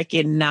lots of work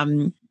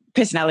in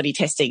personality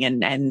testing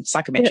and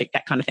psychometric,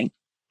 that kind of thing.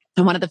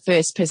 And one of the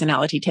first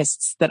personality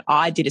tests that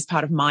I did as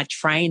part of my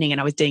training, and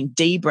I was being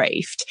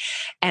debriefed,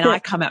 and I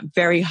come up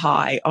very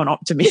high on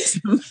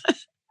optimism.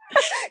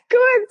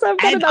 Good. So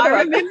and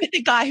I remember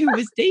the guy who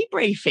was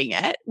debriefing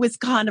it was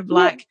kind of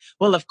like,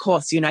 well, of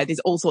course, there's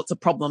all sorts of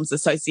problems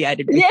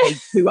associated with being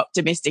too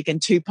optimistic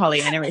and too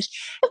Pollyanna-ish.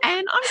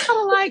 And I'm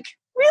kind of like,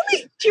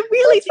 really? Do you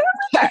really think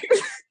so?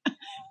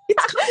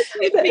 It's kind of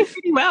served me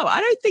pretty well. I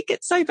don't think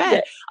it's so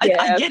bad.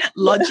 I get it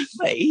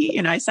logically,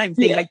 same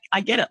thing. Yeah.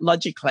 I get it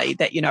logically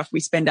that, if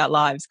we spend our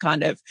lives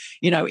kind of,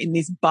 in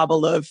this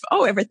bubble of,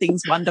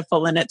 everything's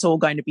wonderful and it's all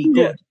going to be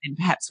good, and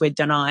perhaps we're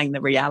denying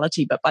the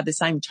reality. But by the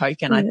same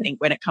token, I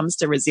think when it comes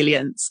to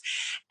resilience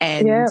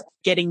and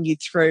getting you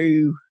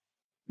through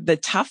the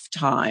tough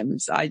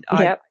times, I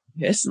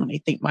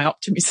personally think my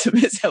optimism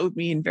has held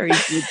me in very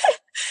good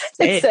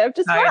it served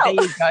us well.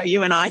 There you go,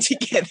 you and I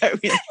together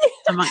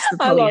amongst the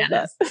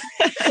Pollyannas.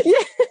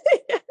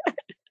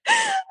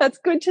 That's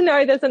good to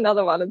know there's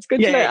another one. It's good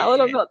to know,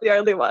 Alan, I'm not the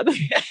only one.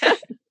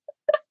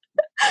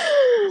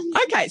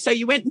 Okay, so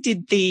you went and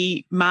did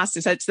the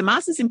Masters. So it's the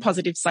Masters in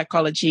Positive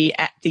Psychology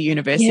at the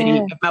University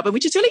of Melbourne,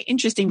 which is really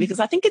interesting because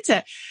I think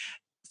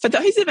for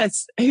those of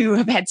us who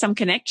have had some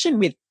connection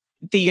with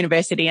the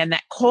university and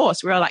that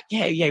course, we're all like,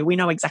 we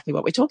know exactly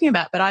what we're talking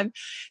about. But I've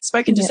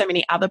spoken to so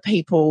many other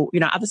people,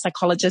 other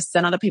psychologists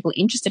and other people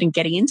interested in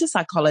getting into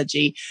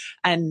psychology.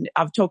 And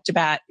I've talked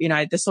about,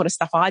 the sort of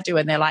stuff I do,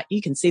 and they're like,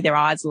 you can see their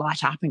eyes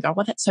light up and go,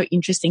 well, that's so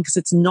interesting because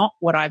it's not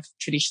what I've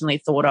traditionally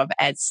thought of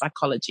as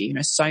psychology.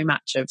 So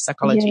much of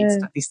psychology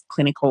is this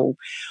clinical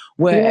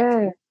work.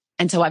 Yeah.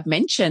 And so I've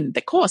mentioned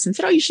the course and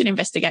said, you should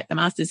investigate the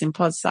Masters in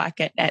Pos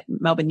Psych at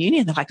Melbourne Uni.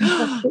 And they're like,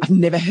 I've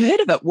never heard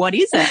of it. What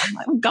is it? I'm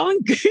like, go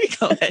and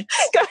Google it.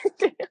 So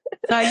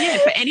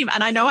for anyone,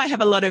 and I know I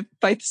have a lot of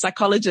both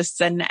psychologists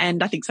and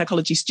I think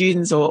psychology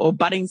students or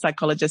budding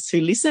psychologists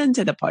who listen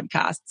to the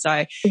podcast.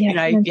 So,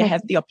 if you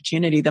have the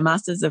opportunity, the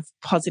Masters of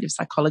Positive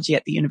Psychology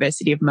at the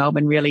University of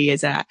Melbourne really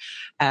is a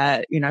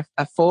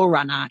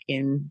forerunner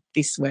in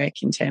this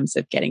work in terms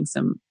of getting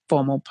some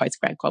formal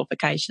postgrad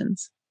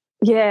qualifications.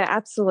 Yeah,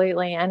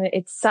 absolutely. And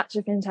it's such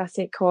a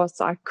fantastic course.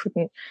 I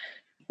couldn't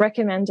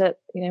recommend it,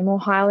 more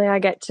highly. I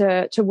get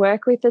to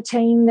work with the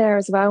team there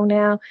as well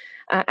now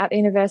at the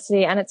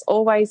university. And it's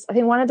always, I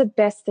think one of the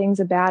best things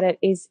about it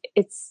is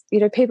it's,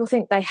 people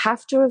think they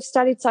have to have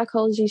studied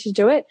psychology to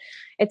do it.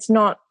 It's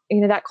not,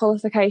 that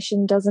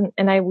qualification doesn't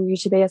enable you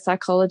to be a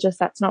psychologist.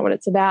 That's not what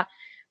it's about.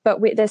 But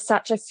there's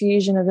such a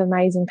fusion of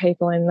amazing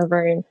people in the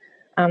room.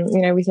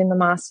 Within the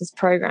master's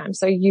program.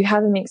 So you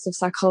have a mix of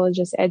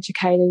psychologists,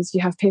 educators,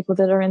 you have people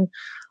that are in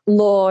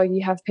law,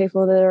 you have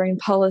people that are in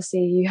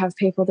policy, you have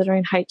people that are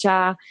in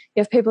HR, you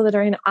have people that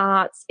are in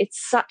arts. It's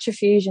such a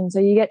fusion. So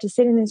you get to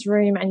sit in this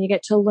room and you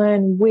get to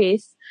learn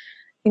with,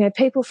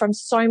 people from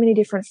so many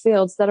different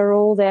fields that are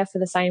all there for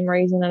the same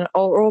reason and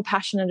are all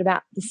passionate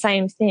about the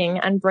same thing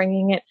and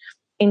bringing it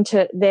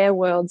into their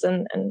worlds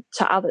and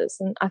to others.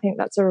 And I think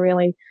that's a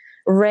really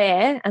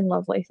rare and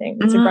lovely thing.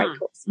 It's a great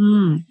course.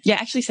 Yeah,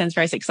 actually sounds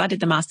very because I did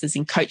the Masters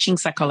in Coaching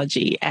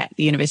Psychology at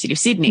the University of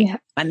Sydney. Yeah.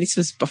 And this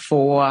was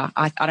before,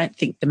 I don't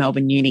think the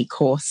Melbourne Uni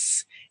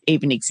course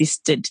even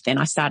existed then.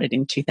 I started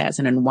in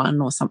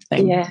 2001 or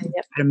something, about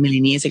a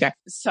million years ago.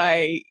 So,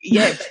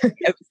 yeah,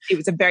 it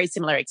was a very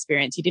similar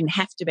experience. You didn't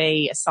have to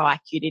be a psych.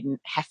 You didn't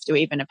have to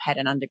even have had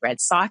an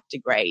undergrad psych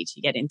degree to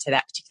get into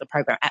that particular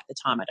program at the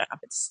time. I don't know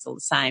if it's still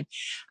the same.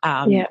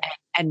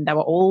 And they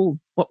were all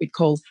what we'd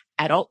call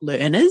adult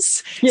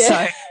learners.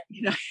 Yeah.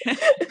 So,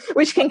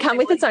 which can come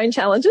with its own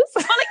challenges.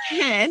 Well,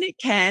 it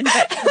can.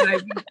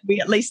 But,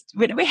 we at least,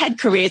 we had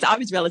careers. I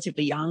was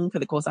relatively young for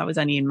the course. I was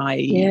only in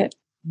my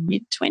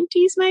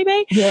mid-20s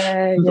maybe,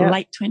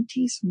 late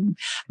 20s,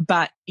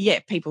 but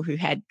people who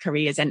had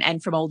careers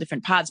and from all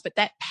different parts, but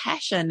the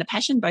passion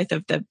both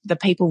of the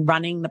people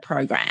running the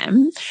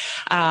program,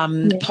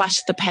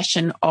 plus the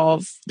passion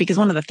of, because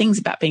one of the things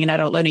about being an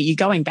adult learner, you're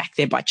going back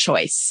there by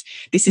choice.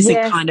 This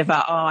isn't kind of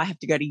I have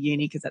to go to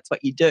uni because that's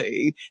what you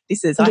do.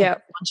 This is I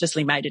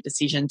consciously made a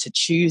decision to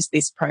choose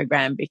this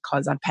program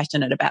because I'm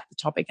passionate about the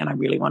topic and I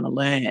really want to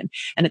learn,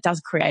 and it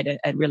does create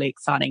a really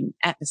exciting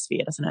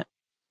atmosphere, doesn't it?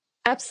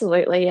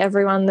 Absolutely.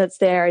 Everyone that's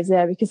there is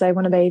there because they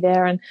want to be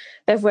there and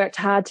they've worked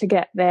hard to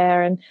get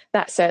there, and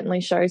that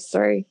certainly shows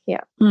through.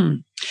 Yeah.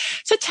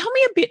 So tell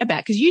me a bit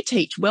about, because you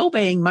teach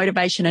wellbeing,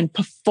 motivation and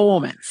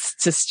performance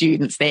to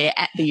students there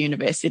at the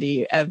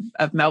University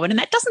of Melbourne, and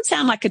that doesn't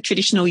sound like a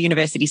traditional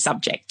university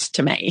subject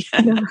to me.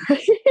 No.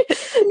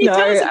 Can you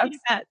tell us a bit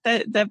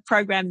about the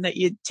program that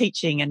you're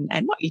teaching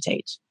and what you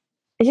teach?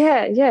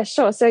 Yeah,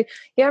 sure. So,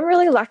 I'm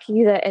really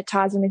lucky that it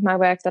ties in with my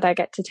work that I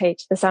get to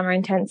teach the summer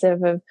intensive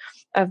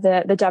of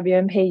the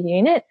WMP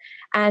unit.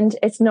 And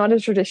it's not a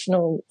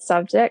traditional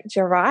subject,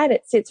 you're right.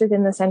 It sits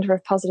within the Centre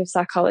of Positive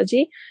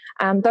Psychology.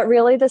 But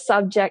really the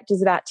subject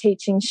is about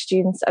teaching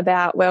students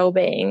about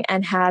wellbeing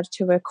and how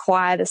to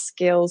acquire the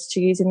skills to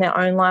use in their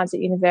own lives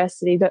at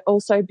university, but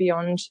also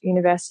beyond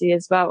university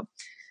as well.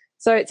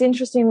 So it's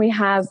interesting, we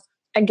have,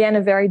 again,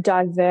 a very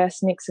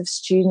diverse mix of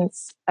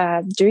students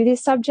do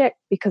this subject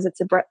because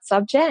it's a breadth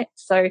subject.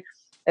 So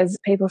there's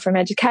people from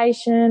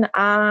education,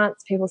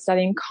 arts, people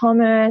studying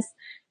commerce.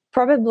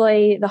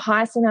 Probably the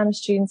highest amount of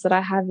students that I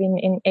have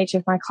in each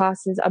of my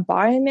classes are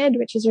biomed,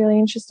 which is really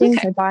interesting.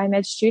 Okay. So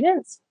biomed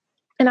students.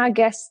 And I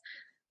guess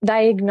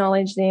they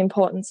acknowledge the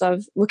importance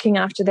of looking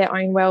after their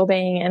own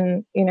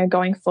wellbeing and,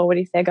 going forward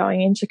if they're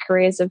going into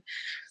careers of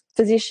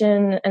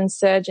physician and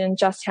surgeon,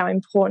 just how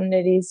important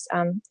it is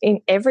in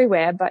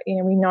everywhere. But,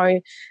 we know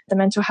the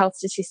mental health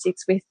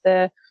statistics with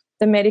the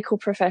medical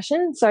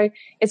profession. So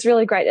it's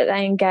really great that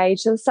they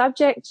engage. So the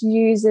subject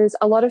uses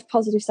a lot of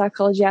positive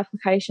psychology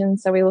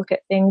applications. So we look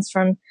at things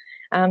from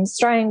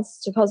strengths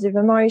to positive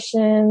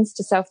emotions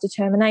to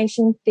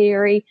self-determination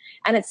theory,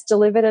 and it's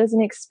delivered as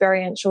an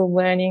experiential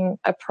learning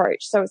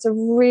approach. So it's a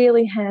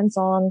really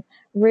hands-on,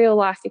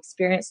 real-life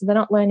experience. So they're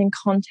not learning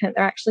content,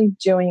 they're actually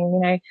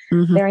doing,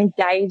 they're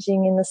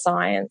engaging in the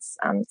science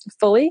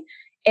fully.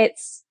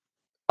 It's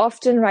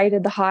often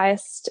rated the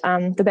highest,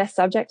 the best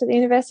subject at the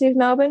University of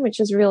Melbourne, which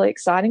is really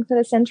exciting for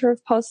the Centre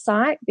of Pos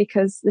Psych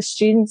because the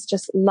students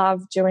just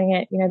love doing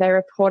it. They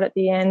report at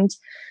the end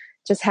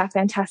just how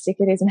fantastic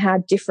it is and how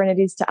different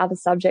it is to other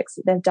subjects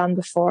that they've done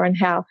before and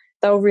how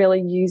they'll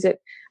really use it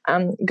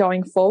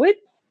going forward.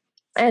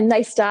 And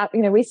they start,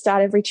 we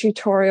start every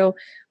tutorial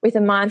with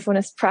a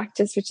mindfulness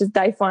practice, which is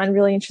they find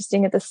really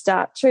interesting at the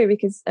start too,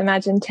 because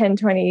imagine 10,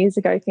 20 years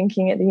ago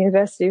thinking at the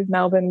University of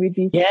Melbourne we'd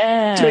be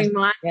doing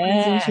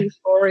mindfulness in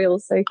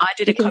tutorials. So I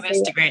did a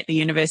commerce degree at the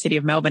University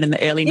of Melbourne in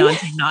the early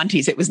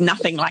 1990s. It was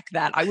nothing like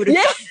that. I would have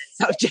done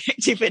that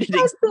subject if it had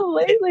existed.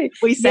 Absolutely.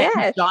 We sat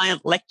in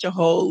giant lecture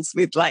halls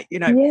with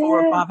 400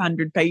 or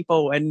 500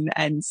 people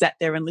and sat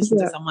there and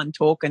listened to someone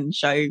talk and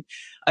show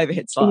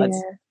overhead slides.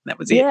 That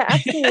was it. Yeah,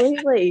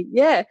 absolutely.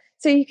 Yeah.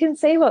 So you can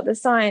see what the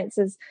science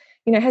is,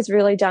 has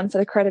really done for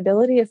the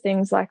credibility of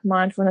things like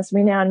mindfulness.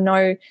 We now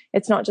know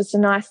it's not just a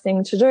nice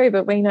thing to do,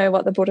 but we know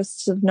what the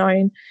Buddhists have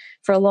known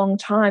for a long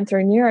time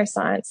through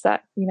neuroscience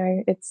that,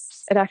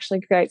 it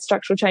actually creates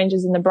structural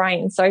changes in the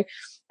brain. So,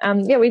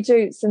 we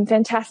do some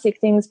fantastic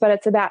things, but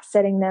it's about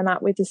setting them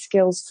up with the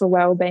skills for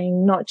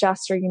wellbeing, not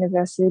just through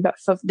university, but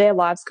for their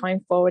lives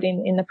going forward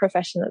in the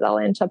profession that they'll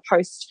enter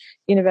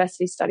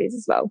post-university studies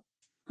as well.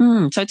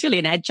 So it's really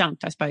an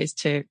adjunct, I suppose,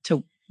 to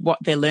what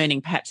they're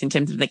learning, perhaps in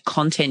terms of the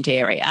content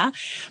area,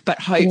 but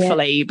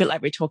hopefully, a bit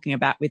like we're talking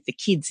about with the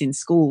kids in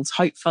schools,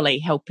 hopefully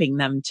helping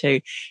them to,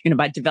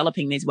 by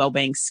developing these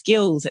wellbeing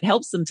skills, it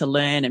helps them to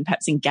learn and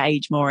perhaps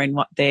engage more in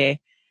what they're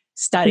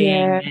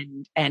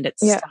studying, and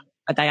it's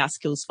they are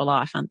skills for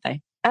life, aren't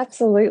they?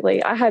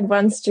 Absolutely. I had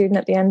one student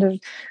at the end of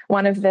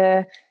one of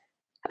the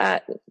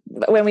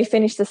when we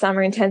finished the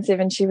summer intensive,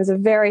 and she was a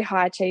very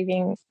high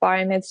achieving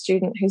biomed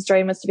student whose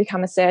dream was to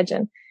become a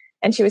surgeon.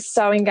 And she was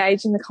so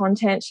engaged in the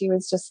content. She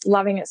was just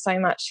loving it so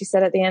much. She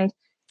said at the end,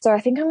 so I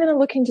think I'm going to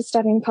look into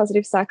studying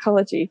positive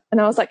psychology. And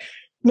I was like,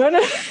 no,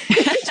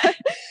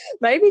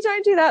 maybe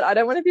don't do that. I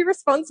don't want to be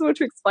responsible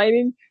to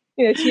explaining,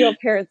 to your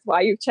parents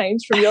why you've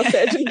changed from your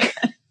surgeon.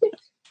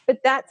 But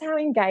that's how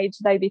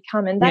engaged they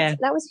become. And that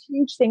was a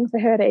huge thing for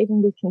her to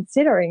even be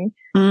considering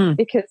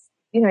because,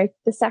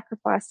 the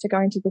sacrifice to go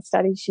into the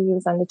study she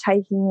was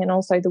undertaking and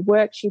also the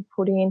work she'd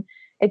put in,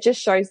 it just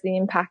shows the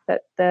impact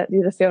that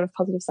the field of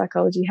positive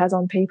psychology has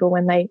on people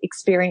when they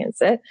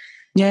experience it.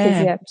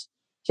 Yeah.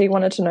 She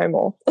wanted to know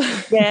more.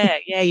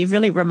 Yeah. You've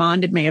really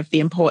reminded me of the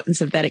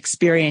importance of that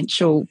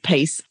experiential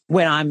piece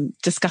when I'm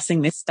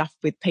discussing this stuff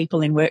with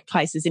people in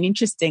workplaces. And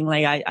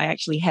interestingly, I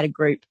actually had a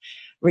group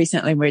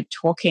recently, we're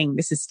talking,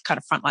 this is kind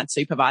of frontline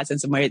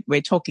supervisors, and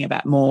we're talking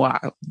about more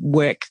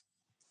work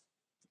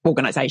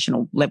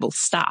organizational level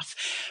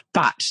stuff.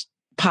 But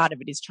part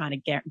of it is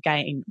trying to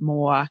gain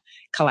more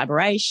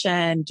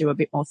collaboration, do a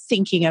bit more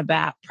thinking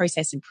about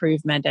process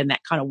improvement and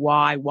that kind of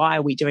why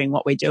are we doing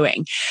what we're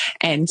doing.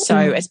 And so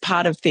as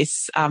part of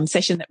this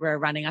session that we're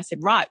running, I said,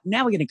 right,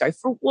 now we're going to go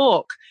for a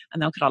walk.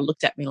 And they all kind of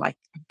looked at me like,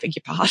 I beg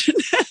your pardon.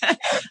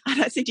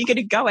 And I said, you're going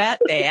to go out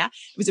there.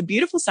 It was a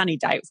beautiful sunny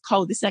day. It was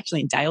cold. This is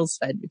actually in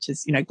Dalesford, which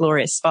is,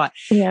 glorious spot.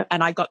 Yeah.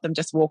 And I got them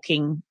just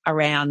walking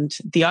around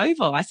the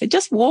oval. I said,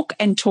 just walk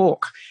and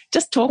talk.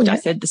 Just talk. Yeah. I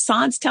said, the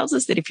science tells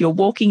us that if you're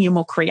walking, you're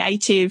more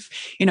creative.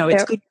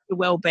 It's good for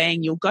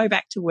well-being. You'll go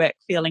back to work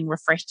feeling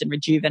refreshed and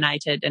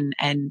rejuvenated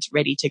and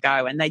ready to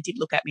go. And they did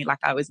look at me like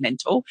I was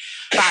mental,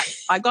 but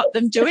I got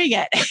them doing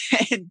it.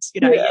 And,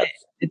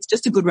 it's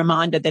just a good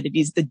reminder that it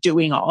is the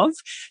doing of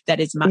that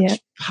is much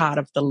part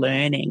of the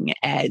learning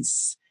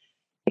as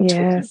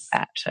talking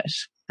about it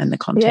and the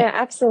content. Yeah,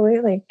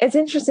 absolutely. It's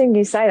interesting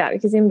you say that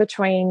because in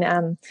between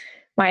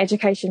my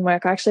education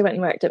work, I actually went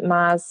and worked at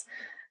Mars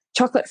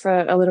Chocolate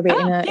for a little bit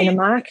in a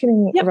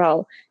marketing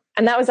role.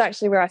 And that was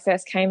actually where I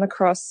first came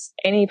across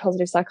any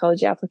positive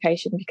psychology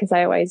application because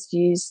I always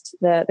used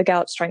the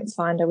Gallup Strengths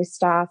Finder with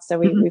staff. So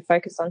we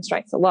focused on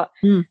strengths a lot.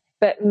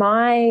 But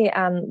my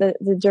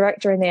the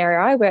director in the area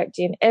I worked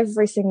in,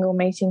 every single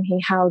meeting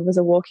he held was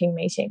a walking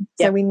meeting.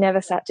 So we never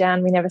sat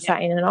down. We never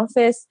sat in an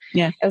office.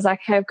 Yeah. It was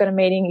like, hey, I've got a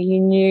meeting. You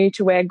knew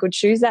to wear good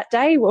shoes that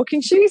day,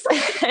 walking shoes.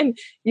 And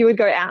you would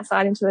go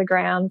outside into the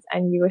grounds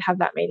and you would have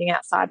that meeting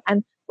outside.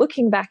 And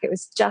looking back, it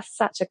was just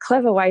such a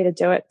clever way to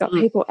do it. Got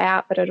people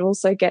out, but it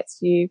also gets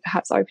you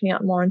perhaps opening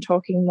up more and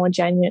talking more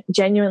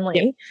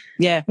genuinely.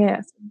 Yeah.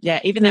 Even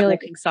really, that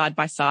walking side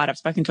by side. I've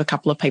spoken to a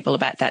couple of people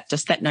about that.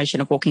 Just that notion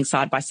of walking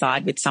side by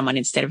side with someone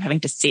instead of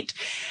having to sit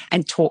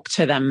and talk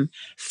to them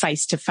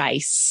face to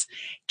face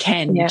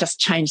can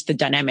just change the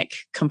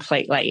dynamic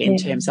completely in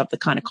terms of the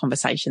kind of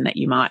conversation that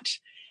you might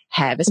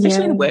have,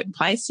 especially in the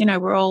workplace.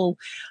 We're all,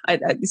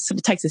 this sort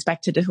of takes us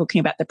back to talking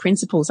about the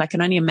principles. I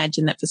can only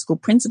imagine that for school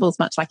principals,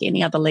 much like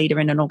any other leader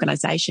in an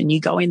organisation, you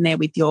go in there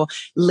with your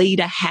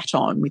leader hat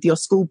on, with your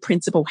school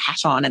principal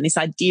hat on, and this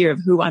idea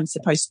of who I'm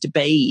supposed to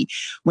be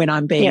when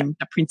I'm being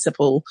a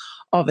principal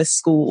of a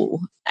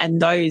school.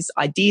 And those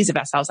ideas of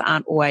ourselves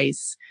aren't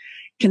always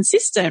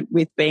consistent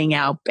with being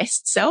our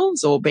best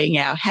selves or being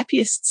our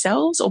happiest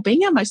selves or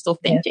being our most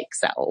authentic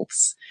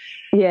selves.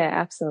 Yeah,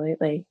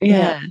 absolutely.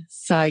 Yeah.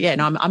 So,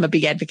 I'm a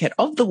big advocate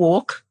of the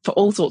walk for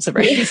all sorts of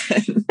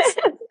reasons.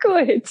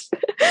 Good.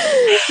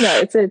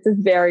 No, it's a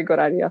very good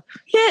idea.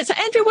 Yeah. So,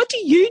 Andrea, what do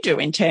you do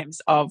in terms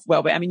of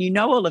wellbeing? I mean, you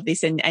know all of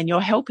this and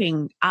you're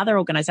helping other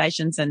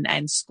organisations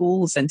and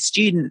schools and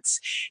students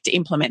to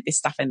implement this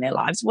stuff in their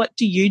lives. What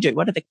do you do?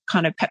 What are the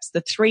kind of perhaps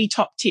the 3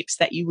 top tips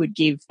that you would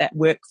give that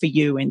work for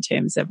you in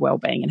terms of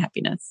wellbeing and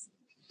happiness?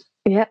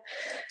 Yeah,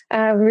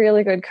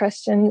 really good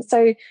question.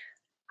 So,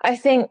 I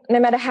think no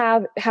matter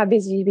how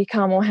busy you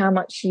become or how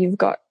much you've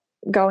got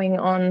going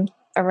on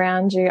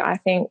around you, I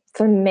think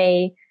for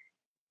me,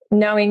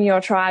 knowing your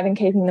tribe and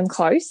keeping them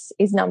close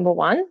is number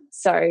one.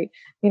 So,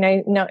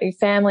 know your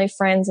family,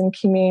 friends and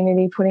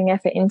community, putting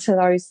effort into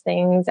those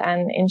things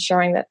and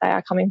ensuring that they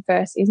are coming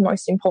first is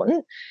most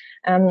important.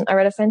 I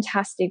read a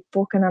fantastic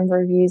book a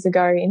number of years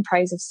ago, In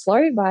Praise of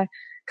Slow by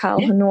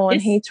Carl Hanor,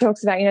 and he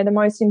talks about, the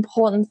most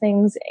important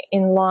things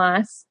in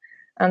life.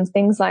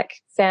 Things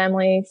like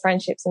family,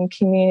 friendships and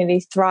community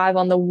thrive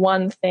on the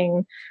one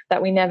thing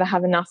that we never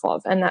have enough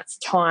of, and that's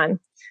time.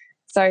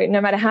 So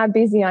no matter how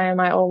busy I am,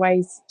 I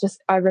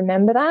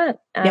remember that.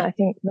 And I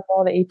think the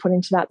more that you put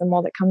into that, the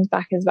more that comes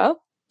back as well.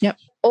 Yep.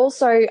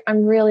 Also,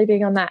 I'm really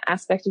big on that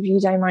aspect of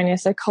eudaimonia,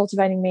 so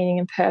cultivating meaning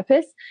and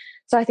purpose.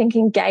 So I think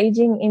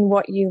engaging in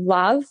what you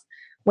love,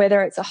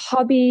 whether it's a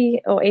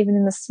hobby or even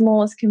in the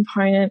smallest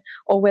component,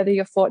 or whether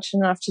you're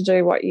fortunate enough to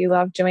do what you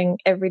love doing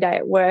every day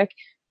at work,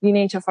 you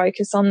need to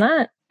focus on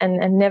that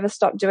and never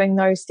stop doing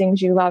those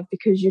things you love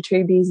because you're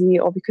too busy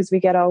or because we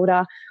get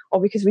older or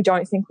because we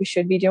don't think we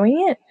should be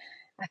doing it.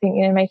 I think,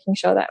 making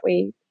sure that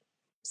we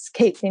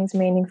keep things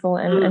meaningful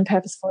and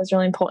purposeful is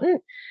really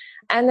important.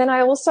 And then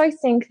I also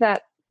think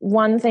that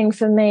one thing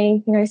for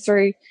me,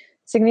 through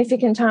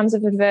significant times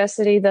of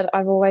adversity that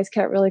I've always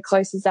kept really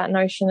close is that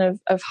notion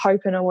of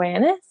hope and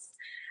awareness,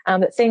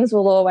 that things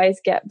will always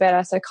get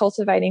better. So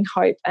cultivating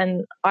hope.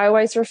 And I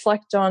always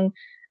reflect on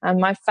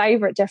my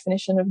favourite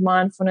definition of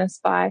mindfulness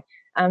by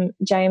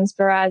James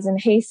Baraz, and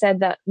he said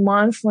that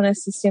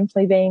mindfulness is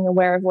simply being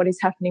aware of what is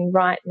happening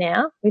right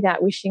now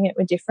without wishing it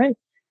were different,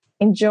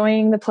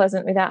 enjoying the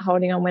pleasant without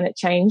holding on when it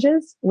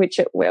changes, which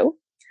it will,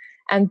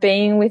 and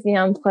being with the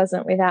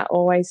unpleasant without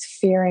always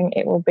fearing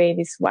it will be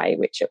this way,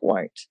 which it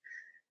won't.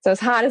 So as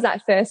hard as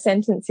that first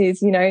sentence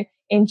is,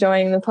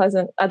 enjoying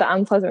the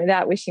unpleasant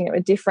without wishing it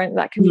were different,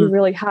 that can be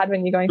really hard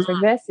when you're going through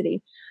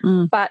adversity.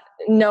 But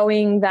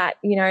knowing that,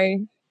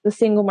 the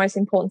single most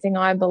important thing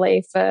I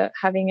believe for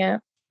having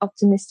a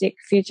optimistic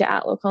future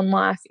outlook on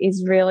life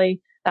is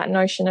really that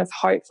notion of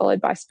hope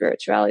followed by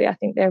spirituality. I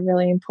think they're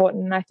really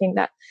important. And I think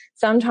that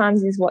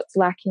sometimes is what's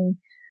lacking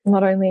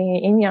not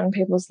only in young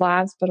people's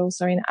lives, but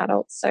also in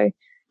adults. So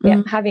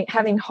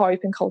having hope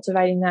and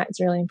cultivating that is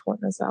really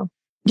important as well.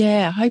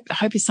 Yeah,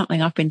 hope is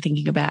something I've been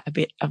thinking about a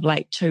bit of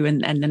late too,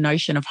 and the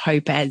notion of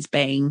hope as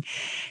being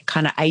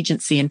kind of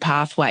agency and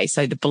pathway.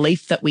 So the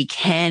belief that we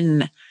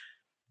can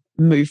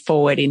move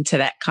forward into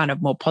that kind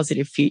of more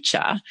positive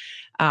future,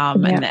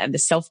 and the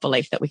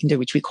self-belief that we can do,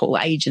 which we call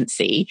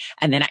agency,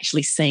 and then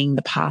actually seeing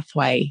the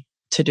pathway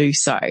to do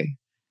so,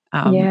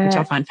 which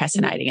I find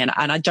fascinating. And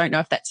I don't know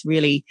if that's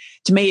really,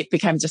 to me, it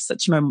became just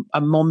such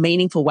a more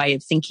meaningful way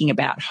of thinking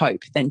about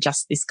hope than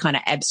just this kind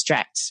of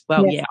abstract,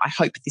 I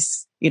hope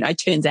this,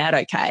 turns out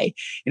okay.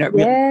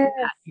 Really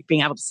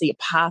being able to see a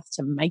path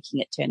to making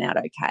it turn out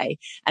okay,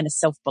 and a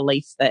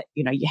self-belief that,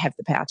 you have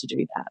the power to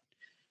do that.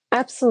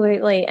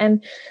 Absolutely.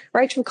 And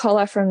Rachel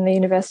Collar from the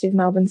University of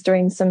Melbourne's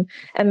doing some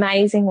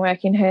amazing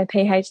work in her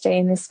PhD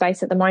in this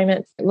space at the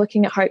moment,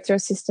 looking at hope through a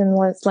systems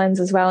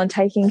lens as well, and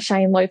taking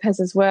Shane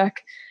Lopez's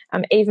work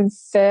even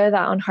further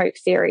on hope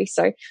theory.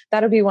 So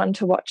that'll be one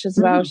to watch as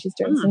well. She's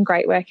doing some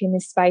great work in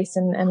this space,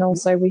 and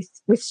also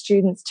with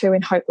students too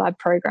in Hope Lab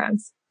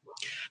programs.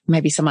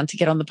 Maybe someone to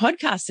get on the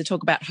podcast to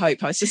talk about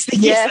hope. I was just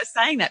thinking,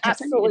 saying that.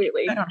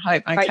 Absolutely. On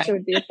hope. Okay. Rachel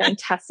would be a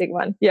fantastic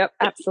one. Yep,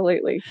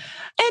 absolutely.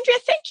 Andrea,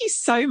 thank you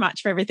so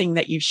much for everything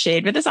that you've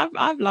shared with us.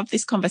 I've loved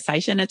this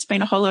conversation. It's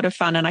been a whole lot of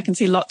fun, and I can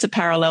see lots of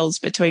parallels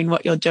between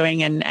what you're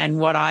doing and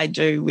what I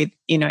do with,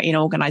 in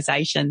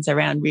organizations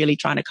around really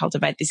trying to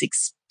cultivate this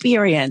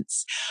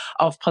experience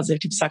of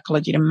positive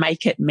psychology to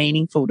make it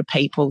meaningful to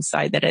people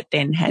so that it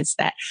then has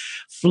that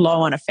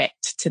flow-on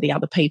effect to the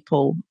other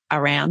people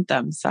around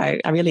them. So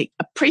I really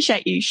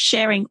appreciate you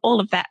sharing all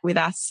of that with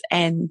us,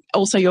 and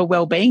also your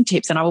wellbeing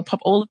tips. And I will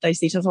pop all of those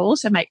details. I'll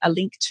also make a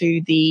link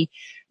to the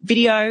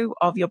video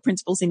of your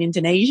principles in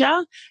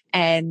Indonesia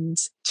and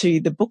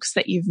to the books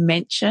that you've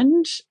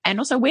mentioned. And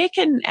also, where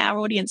can our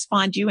audience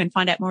find you and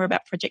find out more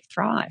about Project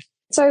Thrive?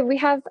 So we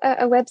have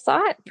a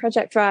website,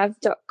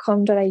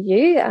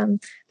 projectthrive.com.au,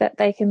 that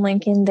they can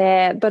link in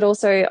there, but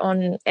also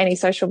on any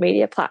social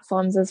media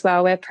platforms as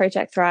well. We're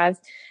Project Thrive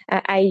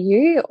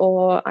AU,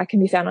 or I can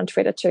be found on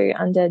Twitter too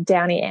under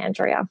Downie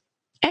Andrea.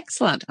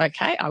 Excellent.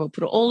 Okay. I will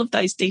put all of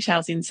those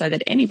details in so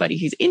that anybody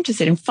who's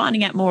interested in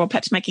finding out more or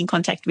perhaps making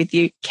contact with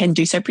you can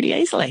do so pretty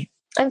easily.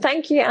 And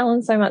thank you,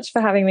 Ellen, so much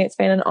for having me. It's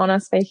been an honour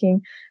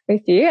speaking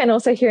with you, and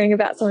also hearing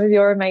about some of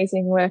your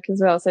amazing work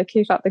as well. So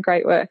keep up the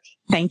great work.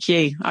 Thank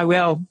you. I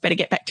will. Better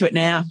get back to it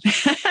now.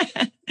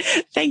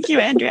 Thank you,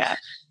 Andrea.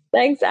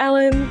 Thanks,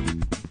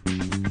 Ellen.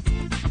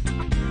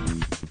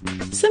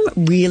 Some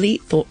really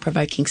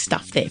thought-provoking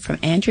stuff there from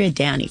Andrea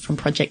Downie from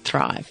Project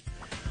Thrive.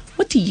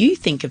 What do you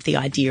think of the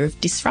idea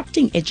of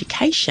disrupting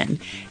education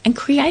and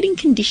creating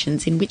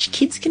conditions in which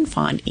kids can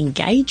find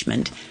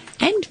engagement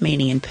and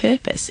meaning and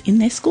purpose in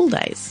their school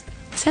days?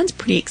 Sounds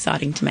pretty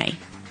exciting to me.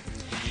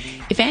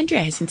 If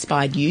Andrea has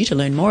inspired you to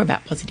learn more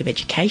about positive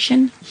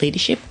education,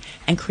 leadership,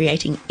 and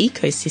creating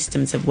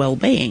ecosystems of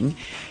wellbeing,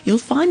 you'll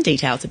find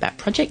details about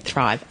Project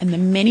Thrive and the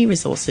many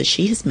resources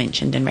she has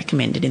mentioned and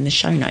recommended in the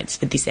show notes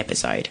for this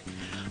episode.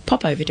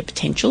 Pop over to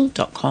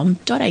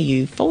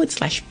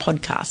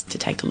potential.com.au/podcast to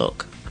take a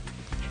look.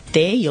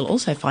 There you'll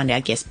also find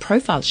our guest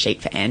profile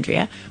sheet for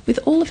Andrea with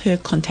all of her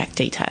contact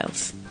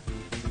details.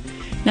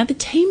 Now, the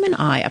team and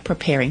I are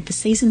preparing for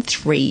season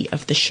 3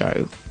 of the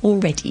show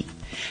already,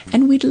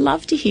 and we'd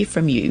love to hear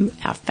from you,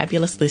 our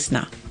fabulous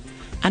listener.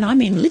 And I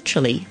mean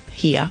literally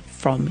hear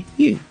from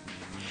you.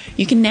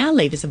 You can now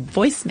leave us a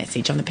voice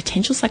message on the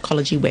Potential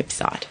Psychology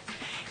website.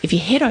 If you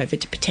head over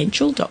to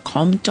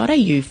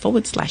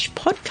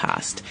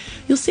potential.com.au/podcast,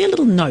 you'll see a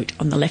little note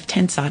on the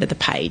left-hand side of the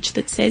page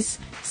that says,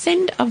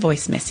 send a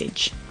voice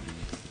message.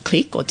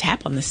 Click or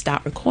tap on the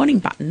Start Recording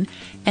button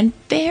and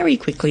very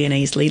quickly and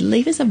easily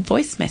leave us a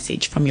voice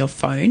message from your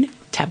phone,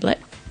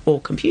 tablet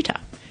or computer.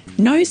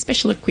 No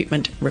special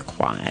equipment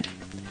required.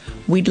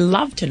 We'd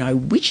love to know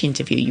which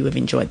interview you have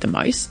enjoyed the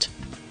most,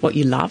 what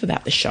you love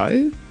about the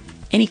show,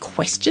 any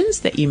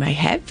questions that you may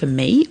have for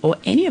me or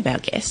any of our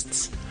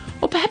guests,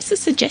 or perhaps a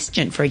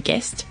suggestion for a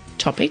guest,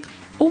 topic,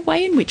 or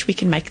way in which we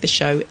can make the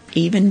show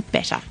even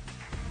better.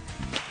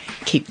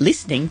 Keep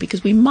listening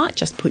because we might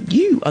just put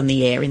you on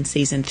the air in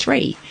Season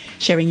 3,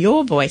 sharing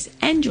your voice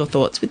and your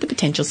thoughts with the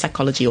potential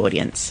psychology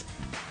audience.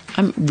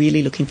 I'm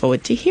really looking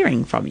forward to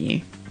hearing from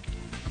you.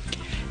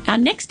 Our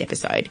next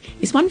episode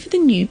is one for the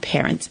new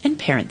parents and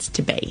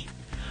parents-to-be.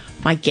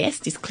 My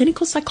guest is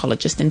clinical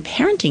psychologist and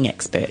parenting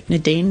expert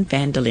Nadine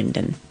van der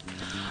Linden.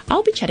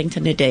 I'll be chatting to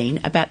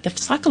Nadine about the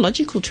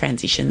psychological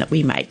transition that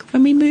we make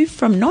when we move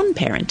from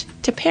non-parent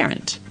to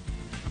parent.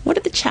 What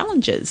are the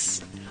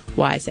challenges?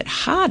 Why is it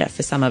harder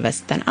for some of us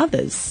than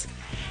others?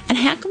 And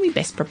how can we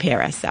best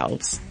prepare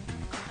ourselves?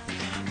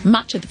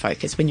 Much of the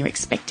focus when you're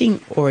expecting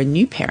or a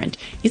new parent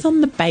is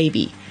on the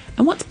baby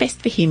and what's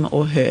best for him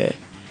or her.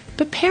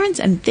 But parents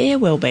and their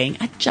wellbeing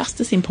are just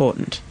as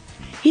important.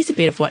 Here's a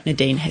bit of what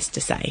Nadine has to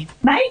say.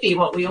 Maybe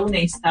what we all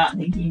need to start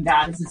thinking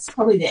about is it's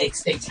probably the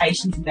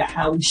expectations about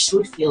how we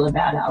should feel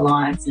about our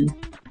lives and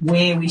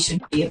where we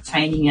should be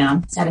obtaining our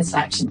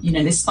satisfaction. You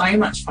know, there's so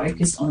much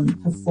focus on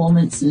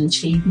performance and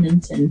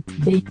achievement and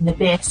being the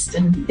best,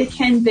 and there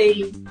can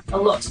be a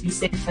lot to be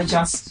said for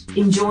just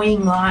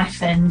enjoying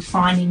life and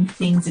finding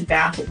things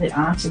about it that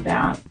aren't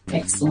about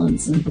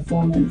excellence and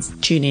performance.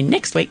 Tune in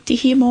next week to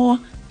hear more,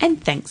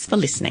 and thanks for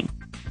listening.